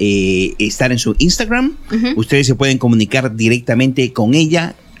gusta estar en su Instagram. Ustedes se pueden comunicar directamente con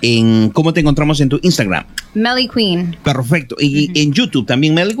ella. ¿Cómo te encontramos en tu Instagram? Melly Queen. Perfecto. ¿Y en YouTube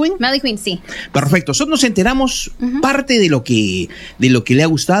también Melly Queen? Melly Queen, sí. Perfecto. Nosotros nos enteramos parte de lo que le ha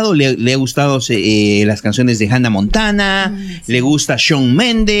gustado. Le ha gustado las canciones de Hannah Montana, sí. Le gusta Shawn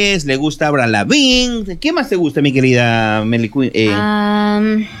Mendes, le gusta Avril Lavigne. ¿Qué más te gusta, mi querida Melly Queen?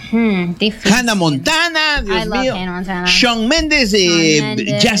 Hannah Montana, Dios mío. Hannah Montana. Shawn Mendes,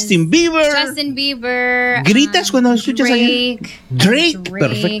 Justin Bieber. ¿Gritas cuando escuchas a Drake?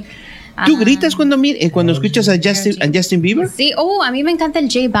 Perfecto. ¿Tú gritas cuando escuchas a Justin Bieber? Sí, a mí me encanta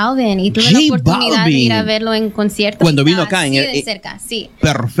el J Balvin y tuve la oportunidad de ir a verlo en concierto. Cuando vino acá. De cerca, sí.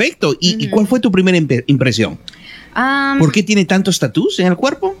 Perfecto. ¿Y cuál fue tu primera impresión? ¿Por qué tiene tantos tatús en el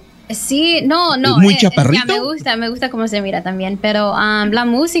cuerpo? Sí, no. ¿Muy chaparrito? Me gusta cómo se mira también, pero la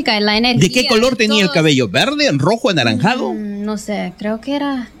música, la energía. ¿De qué color tenía el cabello? ¿Verde, rojo, anaranjado? No sé, creo que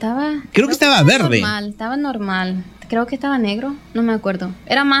estaba verde. Estaba normal. creo que estaba negro, no me acuerdo.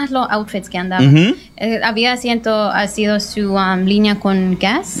 Era más los outfits que andaba. Había ha sido su línea con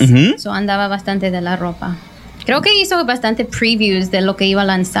Guess, so andaba bastante de la ropa. Creo que hizo bastante previews de lo que iba a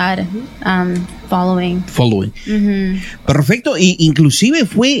lanzar following. Perfecto. Y inclusive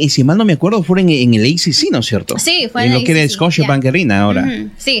fue, si mal no me acuerdo, fue en el ACC, ¿no es cierto? Sí, fue en lo que era Scotiabank Arena ahora.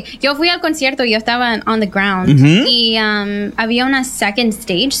 Sí, yo fui al concierto, yo estaba on the ground y había una second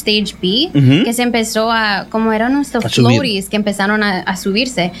stage B, que se empezó como eran nuestros floaties que empezaron a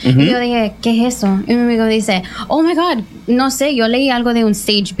subirse. Y yo dije, ¿qué es eso? Y mi amigo dice, oh my God, no sé, yo leí algo de un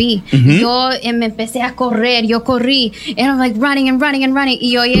stage B. Yo me empecé a correr, yo corrí, era like running,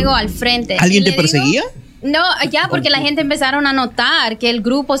 y yo llego al frente. ¿Alguien te perseguía? No, ya, porque la gente empezaron a notar que el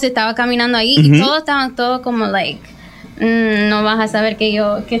grupo se estaba caminando ahí y todos estaban como like, no vas a saber que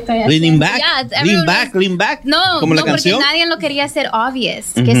estoy haciendo. Lean back. No, como la canción. Porque nadie lo quería hacer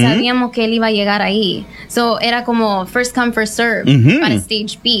obvious, que sabíamos que él iba a llegar ahí. So, era como first come, first serve para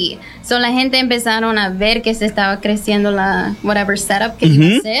Stage B. So, la gente empezaron a ver que se estaba creciendo la whatever setup que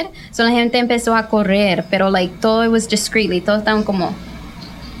iba a hacer. So, la gente empezó a correr, pero like todo it was discreetly, todos estaban como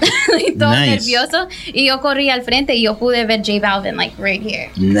y todo nervioso, y yo corrí al frente y yo pude ver J Balvin like right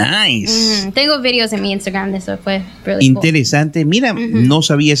here. Nice. Tengo videos en mi Instagram de eso, fue really interesante. Cool. Mira, no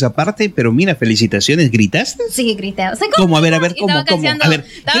sabía esa parte, pero mira, felicitaciones. ¿Gritaste? Sí, grité. O sea, ¿Cómo? A ver, ¿cómo? A ver,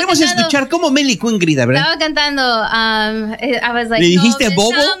 queremos escuchar cómo Melly Queen grita, ¿verdad? Estaba cantando, I was like, ¿le dijiste Bobo?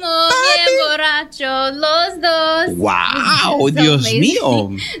 Bien borrachos los dos. Wow, Dios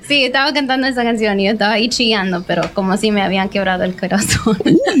mío. Sí, estaba cantando esa canción y yo estaba ahí chillando, pero como si me habían quebrado el corazón.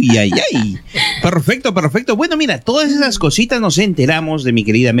 Ay. Perfecto. Bueno, mira, todas esas cositas nos enteramos de mi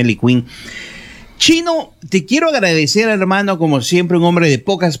querida Melly Queen. Chino, te quiero agradecer, hermano, como siempre, un hombre de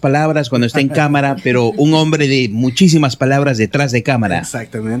pocas palabras cuando está en cámara, pero un hombre de muchísimas palabras detrás de cámara.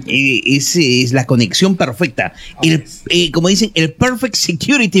 Exactamente. Es la conexión perfecta. Como dicen, el perfect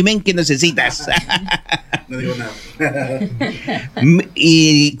security man que necesitas. No digo nada.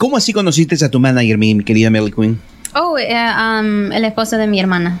 ¿Y cómo así conociste a tu manager, mi querida Melly Queen? El esposo de mi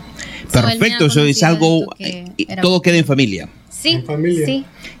hermana. Perfecto, eso es algo, todo queda en familia. Sí, en familia. Sí.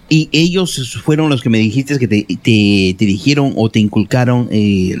 Y ellos fueron los que me dijiste que te dijeron o te inculcaron,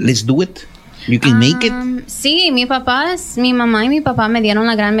 let's do it. You can make it. Sí, mi mamá y mi papá me dieron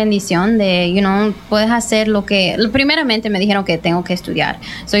la gran bendición de, puedes hacer primeramente me dijeron que tengo que estudiar.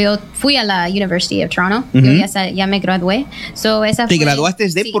 So yo fui a la University of Toronto, yo ya me gradué. So ¿te graduaste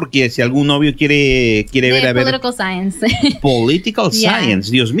de? Sí. Porque si algún novio quiere ver a ver. Political Science. Political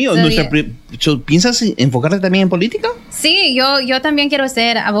Science, Dios mío. ¿Piensas enfocarte también en política? Sí, yo también quiero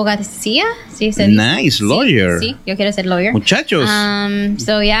ser abogacía. Sí, nice, lawyer. Sí, yo quiero ser lawyer. Muchachos.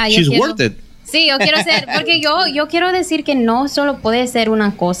 She's worth it. Sí, yo quiero ser, porque yo quiero decir que no solo puede ser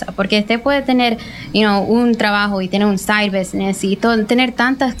una cosa, porque usted puede tener, un trabajo y tener un side business y tener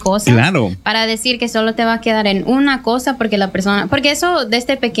tantas cosas. Claro. Para decir que solo te va a quedar en una cosa porque eso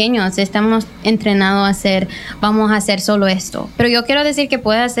desde pequeños estamos entrenados vamos a hacer solo esto. Pero yo quiero decir que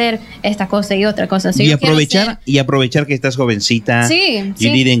puede hacer esta cosa y otra cosa. So, y aprovechar que estás jovencita. Sí.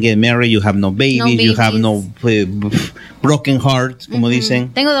 You didn't get married, you have no babies, you have no broken heart, como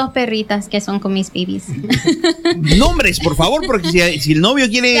dicen. Tengo 2 perritas que son con mis babies. Nombres, por favor, porque si el novio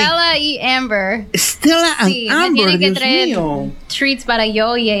quiere. Stella y Amber. Stella y Amber, me tienen que Dios traer mío. Treats para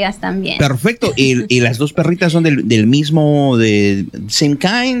yo y ellas también. Perfecto. ¿Y las 2 perritas son del mismo, de same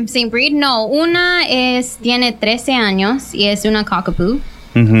kind? Same breed, no. Una tiene 13 años y es una cockapoo.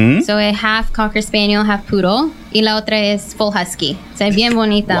 So es half Cocker Spaniel, half Poodle. Y la otra es full Husky. O sea, es bien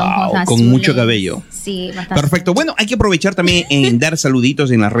bonita. Wow, con mucho cabello. Sí, bastante. Perfecto. Bueno, hay que aprovechar también en dar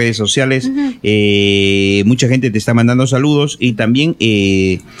saluditos en las redes sociales. Mucha gente te está mandando saludos y también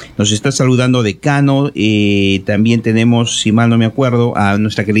nos está saludando Decano. También tenemos, si mal no me acuerdo, a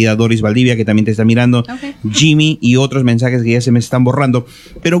nuestra querida Doris Valdivia, que también te está mirando. Okay. Jimmy y otros mensajes que ya se me están borrando.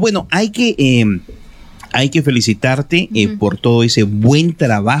 Pero bueno, hay que felicitarte por todo ese buen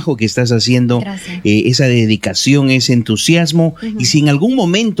trabajo que estás haciendo, esa dedicación, ese entusiasmo. Y si en algún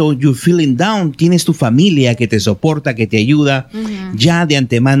momento you're feeling down, tienes tu familia que te soporta, que te ayuda, ya de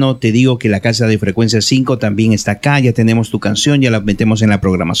antemano te digo que la Casa de Frecuencia 5 también está acá. Ya tenemos tu canción, ya la metemos en la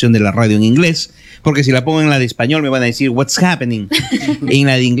programación de la radio en inglés, porque si la pongo en la de español me van a decir what's happening. En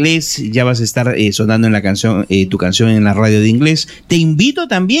la de inglés ya vas a estar sonando en la canción, tu canción en la radio de inglés. Te invito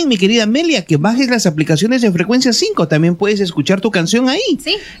también, mi querida Amelia, que bajes las aplicaciones aplicaciones de Frecuencia 5. También puedes escuchar tu canción ahí.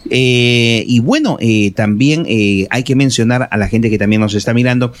 Sí. Y bueno, también hay que mencionar a la gente que también nos está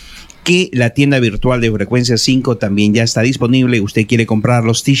mirando que la tienda virtual de Frecuencia 5 también ya está disponible. Usted quiere comprar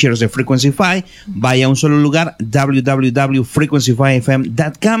los t-shirts de Frequency-Fi, vaya a un solo lugar,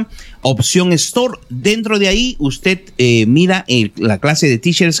 www.frequencyfm.com, opción Store. Dentro de ahí usted mira la clase de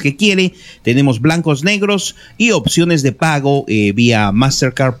t-shirts que quiere. Tenemos blancos, negros y opciones de pago vía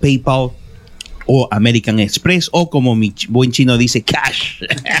Mastercard, PayPal o American Express, o como mi buen chino dice, cash.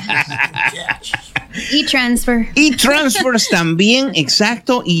 E-transfer. E-transfers también,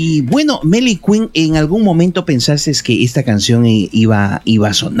 exacto. Y bueno, Melly Queen, ¿en algún momento pensaste que esta canción iba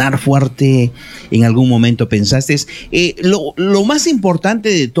a sonar fuerte? ¿En algún momento pensaste? Lo más importante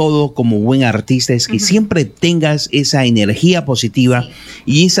de todo como buen artista es que siempre tengas esa energía positiva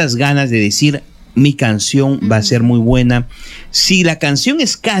y esas ganas de decir, mi canción va a ser muy buena. Si la canción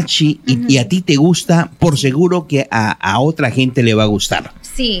es catchy y a ti te gusta, por seguro que a otra gente le va a gustar.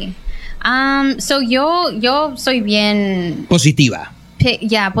 Sí. Yo soy bien positiva.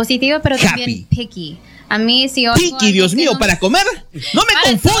 Positiva, pero happy. También picky. A mí si yo picky, Dios mío, ¿para comer? No me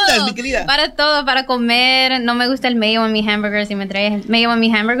confundas, todo, mi querida. Para todo, para comer. No me gusta el mayo en mi hamburger. Si me traes mayo en mi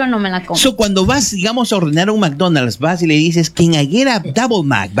hamburger, no me la como. Cuando vas, digamos, a ordenar un McDonald's, vas y le dices, can I get a double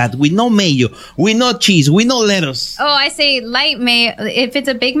Mac, but with no mayo, with no cheese, with no lettuce? Oh, I say light mayo. If it's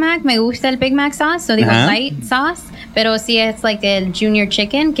a Big Mac, me gusta el Big Mac sauce, so digo light sauce. Pero si es like el Junior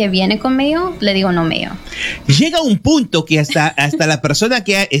Chicken que viene con mayo, le digo no mayo. Llega un punto que hasta la persona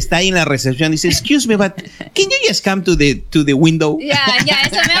que está ahí en la recepción dice, excuse me, but can you just come to the window? Ya,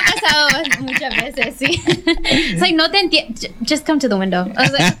 eso me ha pasado muchas veces, sí. It's like, no te entiendo. Just come to the window.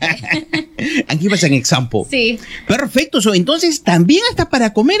 Aquí vas en example. Sí. Perfecto. Entonces, ¿también hasta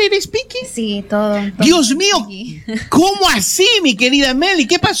para comer eres picky? Sí, todo Dios mío, ¿cómo así, mi querida Melly?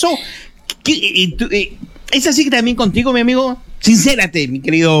 ¿Qué pasó? ¿Es así también contigo, mi amigo? Sincérate,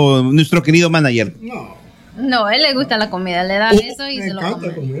 nuestro querido manager. No, a él le gusta la comida, le da eso y se lo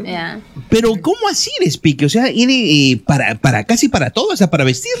come. Yeah. Pero ¿cómo así eres picky? O sea, eres para casi para todo, o sea, para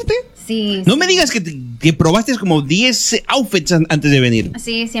vestirte. Sí. No me digas que probaste como 10 outfits antes de venir.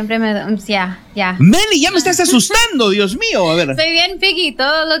 Sí, siempre me... Ya. Melly, ya me estás asustando, Dios mío. A ver. Soy bien picky,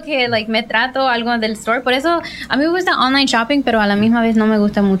 todo lo que me trato, algo del store. Por eso a mí me gusta online shopping, pero a la misma vez no me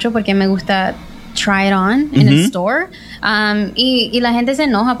gusta mucho porque me gusta try it on in a store. Y la gente se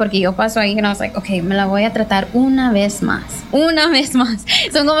enoja porque yo paso ahí y I was like, okay, me la voy a tratar una vez más. Son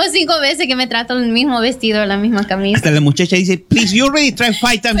como 5 veces que me trato el mismo vestido, la misma camisa. Hasta la muchacha dice, please, you already tried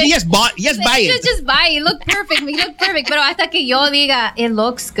 5 times. Just buy it. Just buy it. Look perfect. Pero hasta que yo diga, it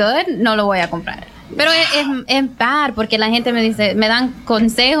looks good, no lo voy a comprar. Pero es bad porque la gente me dice, me dan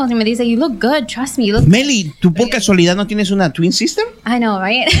consejos y me dice, you look good, trust me. Melly, ¿tú por casualidad no tienes una twin sister? I know,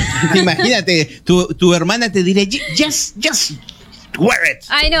 right? Imagínate, tu hermana te dirá, just wear it.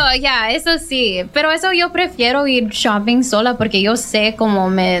 I know, eso sí. Pero eso yo prefiero ir shopping sola porque yo sé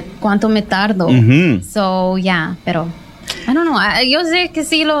cuánto me tardo. So, pero I don't know. Yo sé que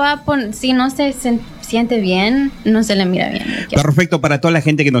si lo va a poner, si no se siente bien, no se le mira bien. Perfecto, para toda la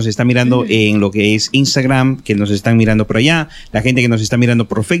gente que nos está mirando en lo que es Instagram, que nos están mirando por allá, la gente que nos está mirando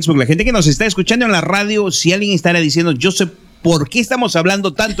por Facebook, la gente que nos está escuchando en la radio, si alguien estará diciendo, yo sé por qué estamos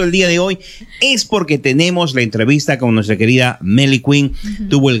hablando tanto el día de hoy, es porque tenemos la entrevista con nuestra querida Melly Queen.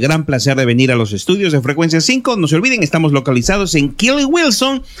 Tuvo el gran placer de venir a los estudios de Frecuencia 5. No se olviden, estamos localizados en Kelly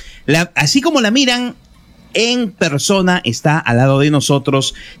Wilson. Así como la miran, en persona está al lado de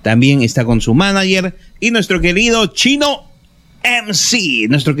nosotros, también está con su manager y nuestro querido Chino MC,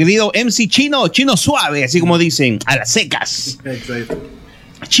 Chino suave, así como dicen, a las secas. Exacto.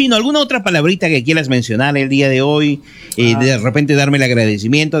 Chino, ¿alguna otra palabrita que quieras mencionar el día de hoy? De repente darme el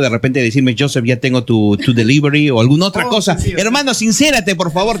agradecimiento, de repente decirme, Joseph, ya tengo tu delivery o alguna otra cosa. Sí, hermano, sincérate,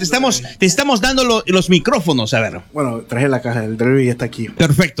 por favor, te estamos dando los micrófonos, a ver. Bueno, traje la caja, el delivery ya está aquí.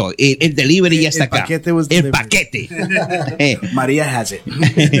 Perfecto, el delivery ya está acá. El paquete. María has it.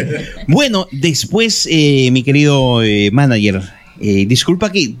 Bueno, después, mi querido manager,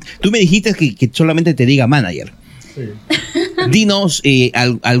 disculpa que tú me dijiste que solamente te diga manager. Sí. Dinos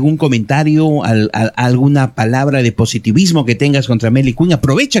algún comentario, alguna palabra de positivismo que tengas contra Melly Queen.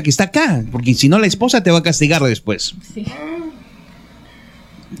 Aprovecha que está acá, porque si no la esposa te va a castigar después. Sí.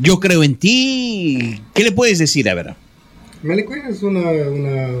 Yo creo en ti. ¿Qué le puedes decir? A ver. Melly Queen es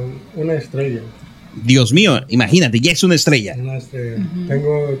una estrella. Dios mío, imagínate, ya es una estrella. Una estrella.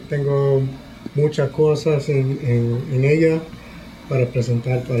 Tengo muchas cosas en ella para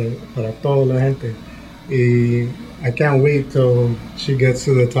presentar para toda la gente. Y I can't wait till she gets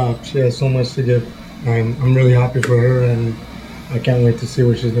to the top. She has so much to give. I'm really happy for her, and I can't wait to see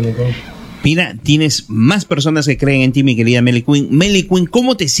where she's going to go. Mira, tienes más personas que creen en ti, mi querida Melly Queen. Melly Queen,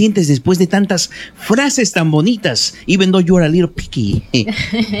 ¿cómo te sientes después de tantas frases tan bonitas? Even though you're a little picky.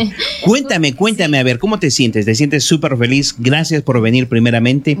 Cuéntame, a ver, ¿cómo te sientes? ¿Te sientes súper feliz? Gracias por venir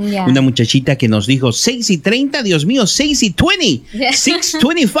primeramente. Yeah. Una muchachita que nos dijo 6:30, Dios mío, 6:20,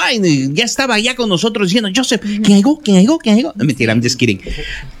 6:25. Ya estaba allá con nosotros diciendo, Joseph, ¿quién hay? No, mentira, I'm just kidding.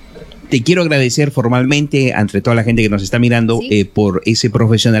 Te quiero agradecer formalmente ante toda la gente que nos está mirando por ese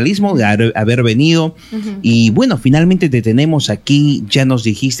profesionalismo de haber venido. Y bueno, finalmente te tenemos aquí. Ya nos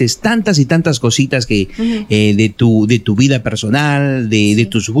dijiste tantas y tantas cositas que de tu vida personal, de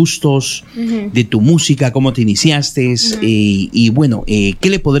tus gustos, de tu música, cómo te iniciaste. Y bueno, ¿qué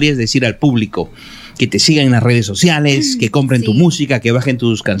le podrías decir al público? Que te sigan en las redes sociales, que compren tu música, que bajen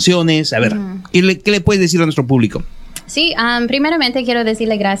tus canciones. A ver, ¿qué le puedes decir a nuestro público? Sí, primeramente quiero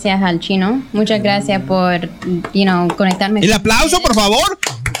decirle gracias al Chino. Muchas gracias por, conectarme. El aplauso, por favor.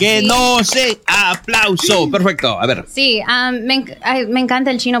 Que no se aplauso. Perfecto. A ver. Sí, me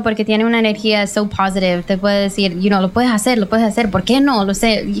encanta el Chino porque tiene una energía so positive. Te puede decir, lo puedes hacer. ¿Por qué no? Lo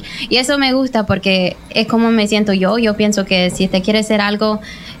sé. Y eso me gusta porque es como me siento yo. Yo pienso que si te quiere hacer algo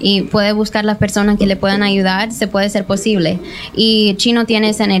y puede buscar las personas que le puedan ayudar, se puede ser posible. Y Chino tiene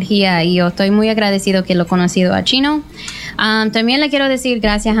esa energía y yo estoy muy agradecido que lo he conocido a Chino. También le quiero decir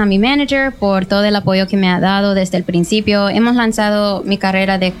gracias a mi manager por todo el apoyo que me ha dado desde el principio. Hemos lanzado mi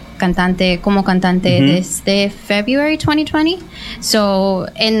carrera de como cantante desde February 2020.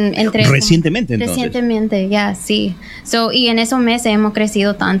 Recientemente, entonces. Recientemente, sí. Y en esos meses hemos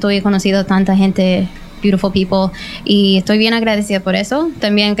crecido tanto y he conocido tanta gente, beautiful people, y estoy bien agradecida por eso.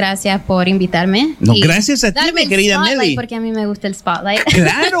 También gracias por invitarme. No, gracias a ti, mi querida Melly. Porque a mí me gusta el spotlight.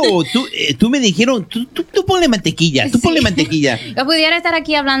 Claro, tú me dijeron, tú ponle mantequilla, ponle mantequilla. Yo pudiera estar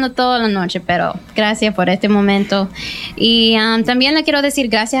aquí hablando toda la noche, pero gracias por este momento. Y también le quiero decir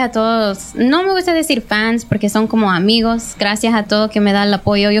gracias a todos. No me gusta decir fans porque son como amigos. Gracias a todos que me dan el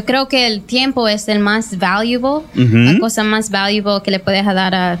apoyo. Yo creo que el tiempo es el más valuable, la cosa más valuable que le puedes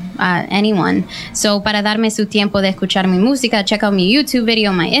dar a anyone. Para darme su tiempo de escuchar mi música, check out mi YouTube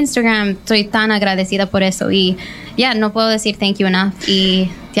video, mi Instagram. Estoy tan agradecida por eso y no puedo decir thank you enough. Y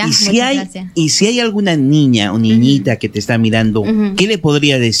gracias. Y si hay alguna niña o niñita que te está mirando, ¿qué le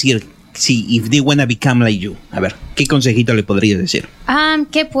podría decir if they wanna become like you? A ver, ¿qué consejito le podría decir?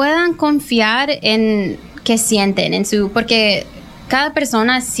 Que puedan confiar en que sienten porque cada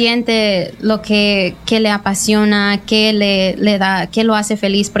persona siente lo que le apasiona, que le da, que lo hace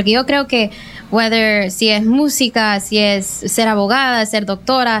feliz. Porque yo creo que si es música, si es ser abogada, ser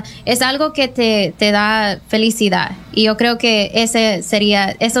doctora, es algo que te da felicidad. Y yo creo que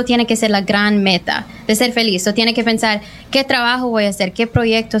eso tiene que ser la gran meta de ser feliz. O tiene que pensar qué trabajo voy a hacer, qué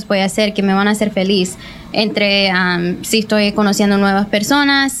proyectos voy a hacer que me van a hacer feliz. Si estoy conociendo nuevas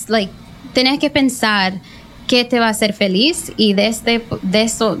personas, tenés que pensar qué te va a hacer feliz y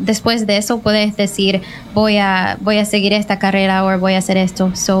después de eso puedes decir voy a seguir esta carrera o voy a hacer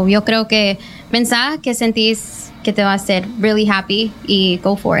esto. Yo creo que pensá que sentís que te va a hacer really happy y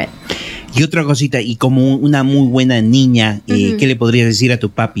go for it. Y otra cosita, y como una muy buena niña, ¿qué le podrías decir a tu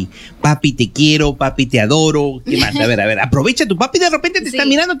papi? Papi, te quiero, papi, te adoro. ¿Qué más? A ver, aprovecha tu papi, de repente te está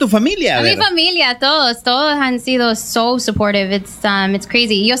mirando tu familia. Mi familia, todos han sido so supportive. It's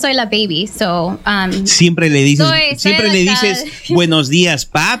crazy. Yo soy la baby, siempre le dices buenos días,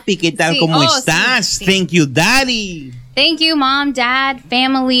 papi, ¿qué tal? ¿Cómo estás? Sí. Thank you, daddy. Thank you, mom, dad,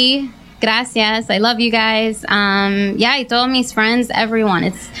 family. Gracias. I love you guys. Y todos mis friends, everyone.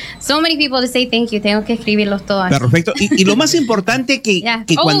 It's so many people to say thank you. Tengo que escribirlos todos. Perfecto. Y lo más importante que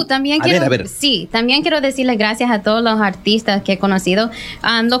también también quiero decirle gracias a todos los artistas que he conocido.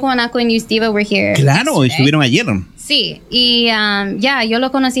 Loco Monaco and Yustiva were here. Claro, estuvieron ayer. Sí, y yo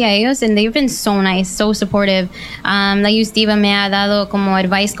lo conocí a ellos and they've been so nice, so supportive. La Yustiva me ha dado como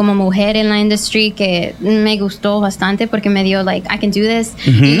advice como mujer en la industry que me gustó bastante porque me dio I can do this.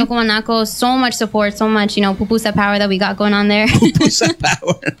 Y Loco Monaco, so much support, so much, Pupusa power that we got going on there. Pupusa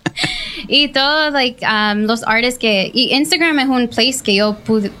power. Y todos los artists y Instagram es un place que yo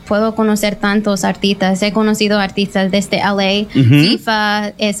puedo conocer tantos artistas. He conocido artistas desde LA.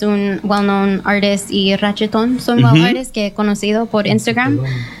 FIFA es un well-known artist y Ratcheton son artists que he conocido por Instagram.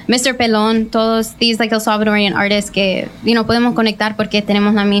 Mr. Pelón, todos these El Salvadorian artists que podemos conectar porque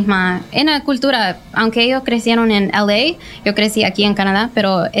tenemos la misma en la cultura. Aunque ellos crecieron en LA, yo crecí aquí en Canadá,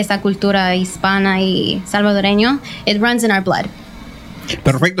 pero esa cultura hispana y salvadoreño, it runs in our blood.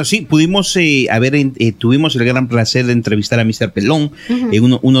 Perfecto, sí, pudimos tuvimos el gran placer de entrevistar a Mr. Pelón,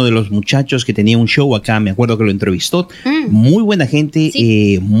 uno de los muchachos que tenía un show acá, me acuerdo que lo entrevistó, muy buena gente,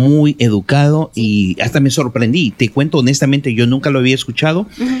 muy educado y hasta me sorprendí, te cuento honestamente, yo nunca lo había escuchado,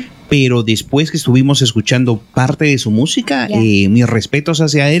 pero después que estuvimos escuchando parte de su música, mis respetos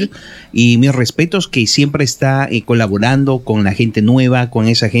hacia él y mis respetos que siempre está colaborando con la gente nueva, con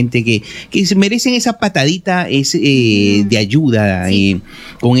esa gente que se merecen esa patadita de ayuda,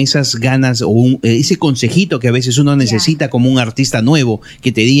 con esas ganas o ese consejito que a veces uno necesita como un artista nuevo,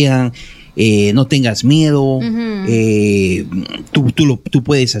 que te digan, no tengas miedo, tú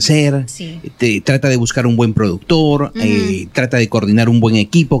puedes hacer, trata de buscar un buen productor, trata de coordinar un buen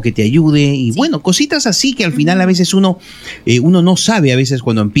equipo que te ayude y bueno, cositas así que al final a veces uno no sabe a veces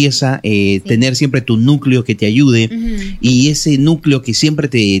cuando empieza tener siempre tu núcleo que te ayude y ese núcleo que siempre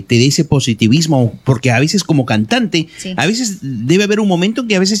te dé ese positivismo, porque a veces como cantante, a veces debe haber un momento en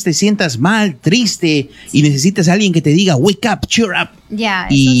que a veces te sientas mal, triste y necesitas a alguien que te diga wake up, cheer up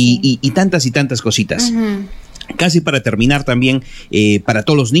y tantas cositas. Casi para terminar también, para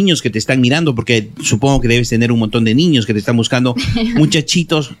todos los niños que te están mirando, porque supongo que debes tener un montón de niños que te están buscando.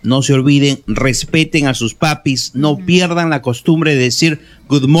 Muchachitos, no se olviden, respeten a sus papis, no pierdan la costumbre de decir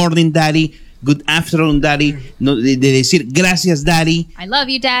good morning daddy, good afternoon daddy, de decir gracias daddy. I love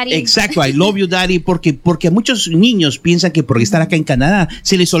you daddy. Exacto, I love you daddy, porque a muchos niños piensan que por estar acá en Canadá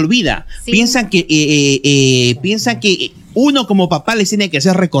se les olvida. Piensan que uno como papá les tiene que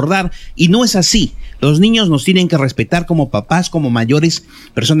hacer recordar y no es así. Los niños nos tienen que respetar como papás, como mayores,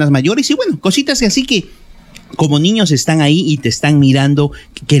 personas mayores y bueno, cositas así que como niños están ahí y te están mirando,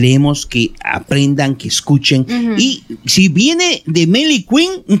 queremos que aprendan, que escuchen. Y si viene de Melly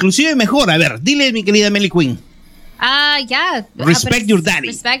Queen, inclusive mejor. A ver, dile mi querida Melly Queen. Respect your daddy.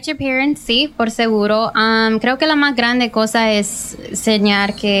 Respect your parents, sí, por seguro. Creo que la más grande cosa es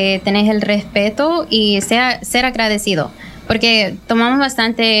enseñar que tenés el respeto y ser agradecido. Porque tomamos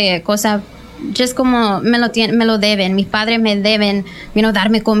bastante cosas, just como me lo deben. Mis padres me deben,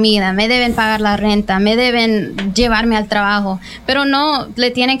 darme comida, me deben pagar la renta, me deben llevarme al trabajo. Pero no,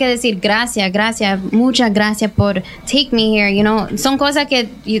 le tienen que decir gracias, muchas gracias por take me here, Son cosas que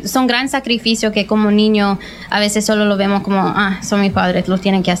son gran sacrificio que como niño a veces solo lo vemos como, son mis padres, lo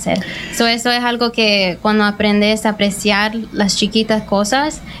tienen que hacer. Eso es algo que cuando aprendes a apreciar las chiquitas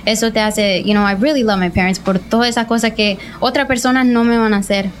cosas, eso te hace, I really love my parents por todas esas cosas que otras personas no me van a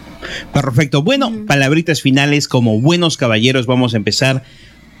hacer. Perfecto. Bueno, palabritas finales como buenos caballeros. Vamos a empezar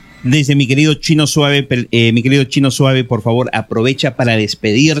desde mi querido Chino Suave. Mi querido Chino Suave, por favor, aprovecha para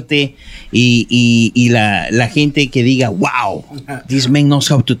despedirte y la gente que diga, wow, this man knows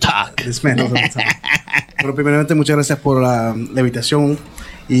how to talk. Bueno, primeramente, muchas gracias por la invitación.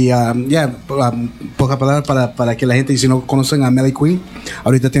 Y pocas palabras para que la gente, si no conocen a Melly Queen,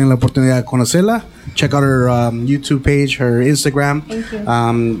 ahorita tienen la oportunidad de conocerla. Check out her YouTube page, her Instagram.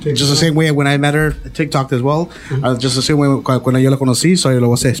 Just the same way when I met her, TikTok as well. Just the same way cuando yo la conocí, so yo lo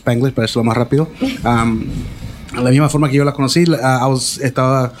voy a hacer en Spanglish para hacerlo más rápido. La misma forma que yo la conocí,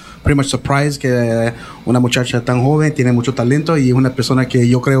 estaba pretty much surprised que una muchacha tan joven tiene mucho talento y es una persona que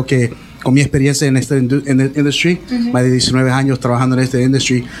yo creo que con mi experiencia en esta industry, más de 19 años trabajando en esta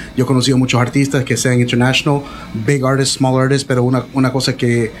industry, yo he conocido muchos artistas que sean international, big artists, small artists, pero una cosa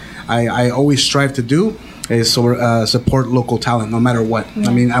que I always strive to do is support local talent, no matter what. I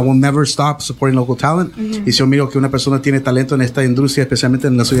mean, I will never stop supporting local talent. Y si yo miro que una persona tiene talento en esta industria, especialmente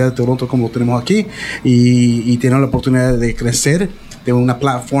en la ciudad de Toronto como tenemos aquí, y tiene la oportunidad de crecer, de una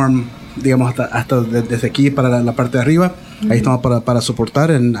plataforma, digamos, hasta desde aquí para la parte de arriba, ahí estamos para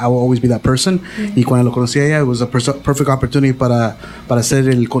soportar, and I will always be that person. Y cuando lo conocí a ella, it was a perfect opportunity para hacer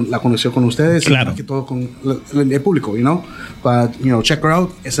la conexión con ustedes, claro, y que todo con el público, But, check her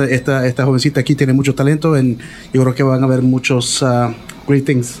out. Esta jovencita aquí tiene mucho talento, y yo creo que van a haber muchos great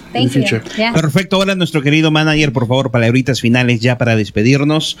things in the future. Yeah. Perfecto. Ahora nuestro querido manager, por favor, palabritas finales ya para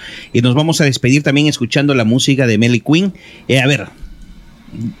despedirnos, y nos vamos a despedir también escuchando la música de Melly Queen. A ver,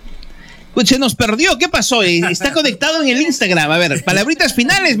 pues se nos perdió. ¿Qué pasó? Está conectado en el Instagram. A ver, palabritas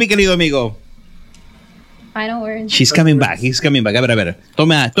finales, mi querido amigo. Final words. He's coming back. A ver.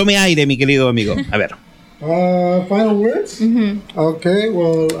 Tome aire, mi querido amigo. A ver. Final words? Okay,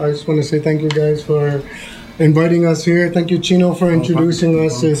 well, I just want to say thank you guys for inviting us here. Thank you, Chino, for introducing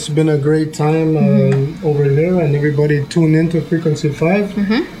us. It's been a great time over there, and everybody tuned in to Frequency 5.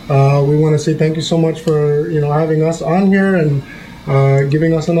 We want to say thank you so much for having us on here and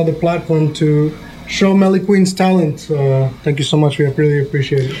giving us another platform to show Melly Queen's talent. Thank you so much. We really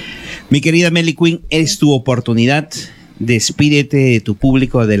appreciate it. Mi querida Melly Queen, es tu oportunidad despídete de tu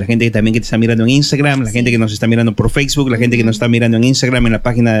público, de la gente que también que te está mirando en Instagram, la gente que nos está mirando por Facebook, la gente que nos está mirando en Instagram, en la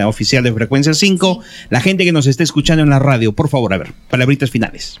página oficial de Frecuencia 5, la gente que nos está escuchando en la radio. Por favor, a ver, palabritas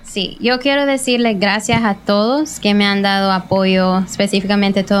finales. Sí, yo quiero decirle gracias a todos que me han dado apoyo,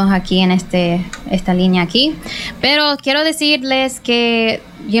 específicamente todos aquí en esta línea aquí. Pero quiero decirles que,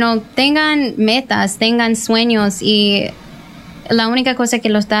 tengan metas, tengan sueños, y la única cosa que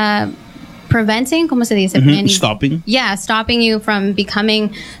lo está preventing, ¿cómo se dice? Stopping. Yeah, stopping you from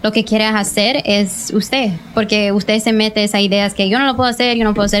becoming lo que quieras hacer es usted, porque usted se mete esas ideas que yo no lo puedo hacer, yo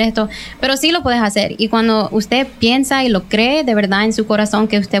no puedo hacer esto, pero sí lo puedes hacer. Y cuando usted piensa y lo cree de verdad en su corazón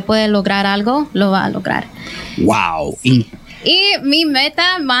que usted puede lograr algo, lo va a lograr. Wow. Sí. Y mi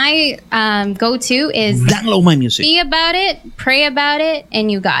meta, my go-to is download my music. Be about it, pray about it, and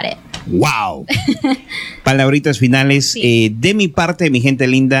you got it. Wow. Palabritas finales. Sí. De mi parte, mi gente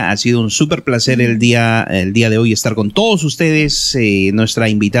linda, ha sido un súper placer el día de hoy estar con todos ustedes. Nuestra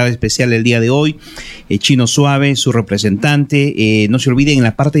invitada especial el día de hoy, Chino Suave, su representante. No se olviden, en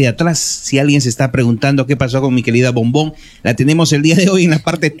la parte de atrás, si alguien se está preguntando qué pasó con mi querida Bombón, la tenemos el día de hoy en la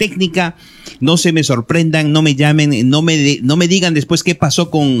parte técnica. No se me sorprendan, no me llamen, no me digan después qué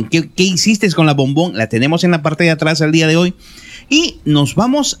pasó qué hiciste con la Bombón. La tenemos en la parte de atrás el día de hoy. Y nos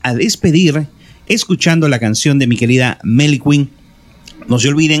vamos a despedir escuchando la canción de mi querida Melly Queen. No se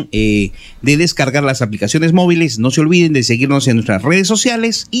olviden de descargar las aplicaciones móviles, no se olviden de seguirnos en nuestras redes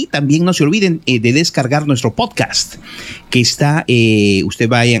sociales y también no se olviden de descargar nuestro podcast, que está, usted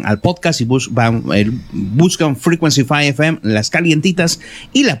vayan al podcast y buscan Frequency 5 FM, Las Calientitas,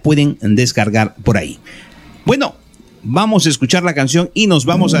 y la pueden descargar por ahí. Bueno, vamos a escuchar la canción y nos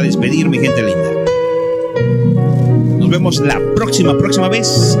vamos a despedir, mi gente linda. Nos vemos la próxima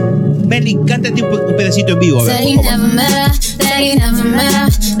vez. Melly, cántate un pedacito en vivo. A ver, Said you never met her, said you never met her,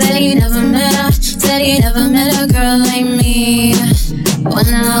 said you never met her, said you never met a girl like me.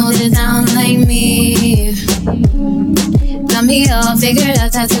 Wanna hold it down like me. Got me all figured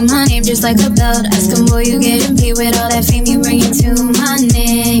out, tattoo my name just like a belt. Ask him, boy, you getting paid with all that fame you bringing to my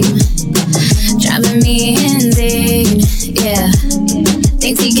name. Driving me insane, yeah.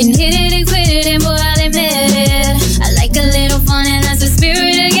 Thinks he can hit it and quit it, and boy, I'll admit it. I like a little fun and that's the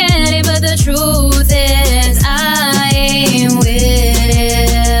spirit again, but the truth is I ain't with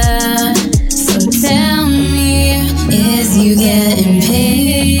it. So tell me, is you getting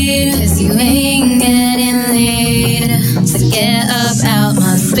paid? 'Cause you ain't getting laid. So get up out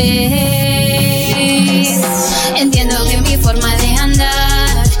my space. Entiendo que mi forma de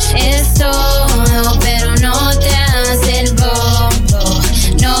andar es todo, pero no te hace el bobo,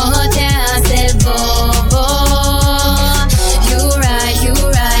 no te hace el bobo. You right, you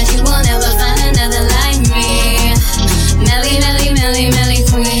will never find another like me. Melly, Melly, Melly, Melly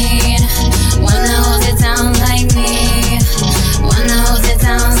Queen. Wanna hold it down like me. Wanna hold it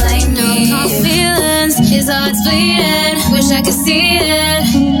down like me. No feelings, his heart's bleeding. Wish I could see it,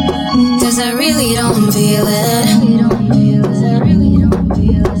 'cause I really don't feel it.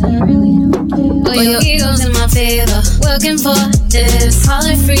 But your ego's in my favor. Working for this, call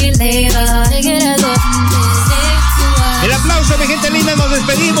it free labor. Take it as a el aplauso, mi gente linda, nos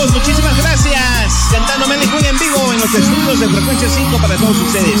despedimos. Muchísimas gracias. Cantando Melly Queen en vivo en los estudios de Frecuencia 5 para todos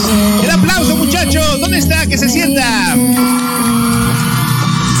ustedes. El aplauso, muchachos. ¿Dónde está? Que se sienta.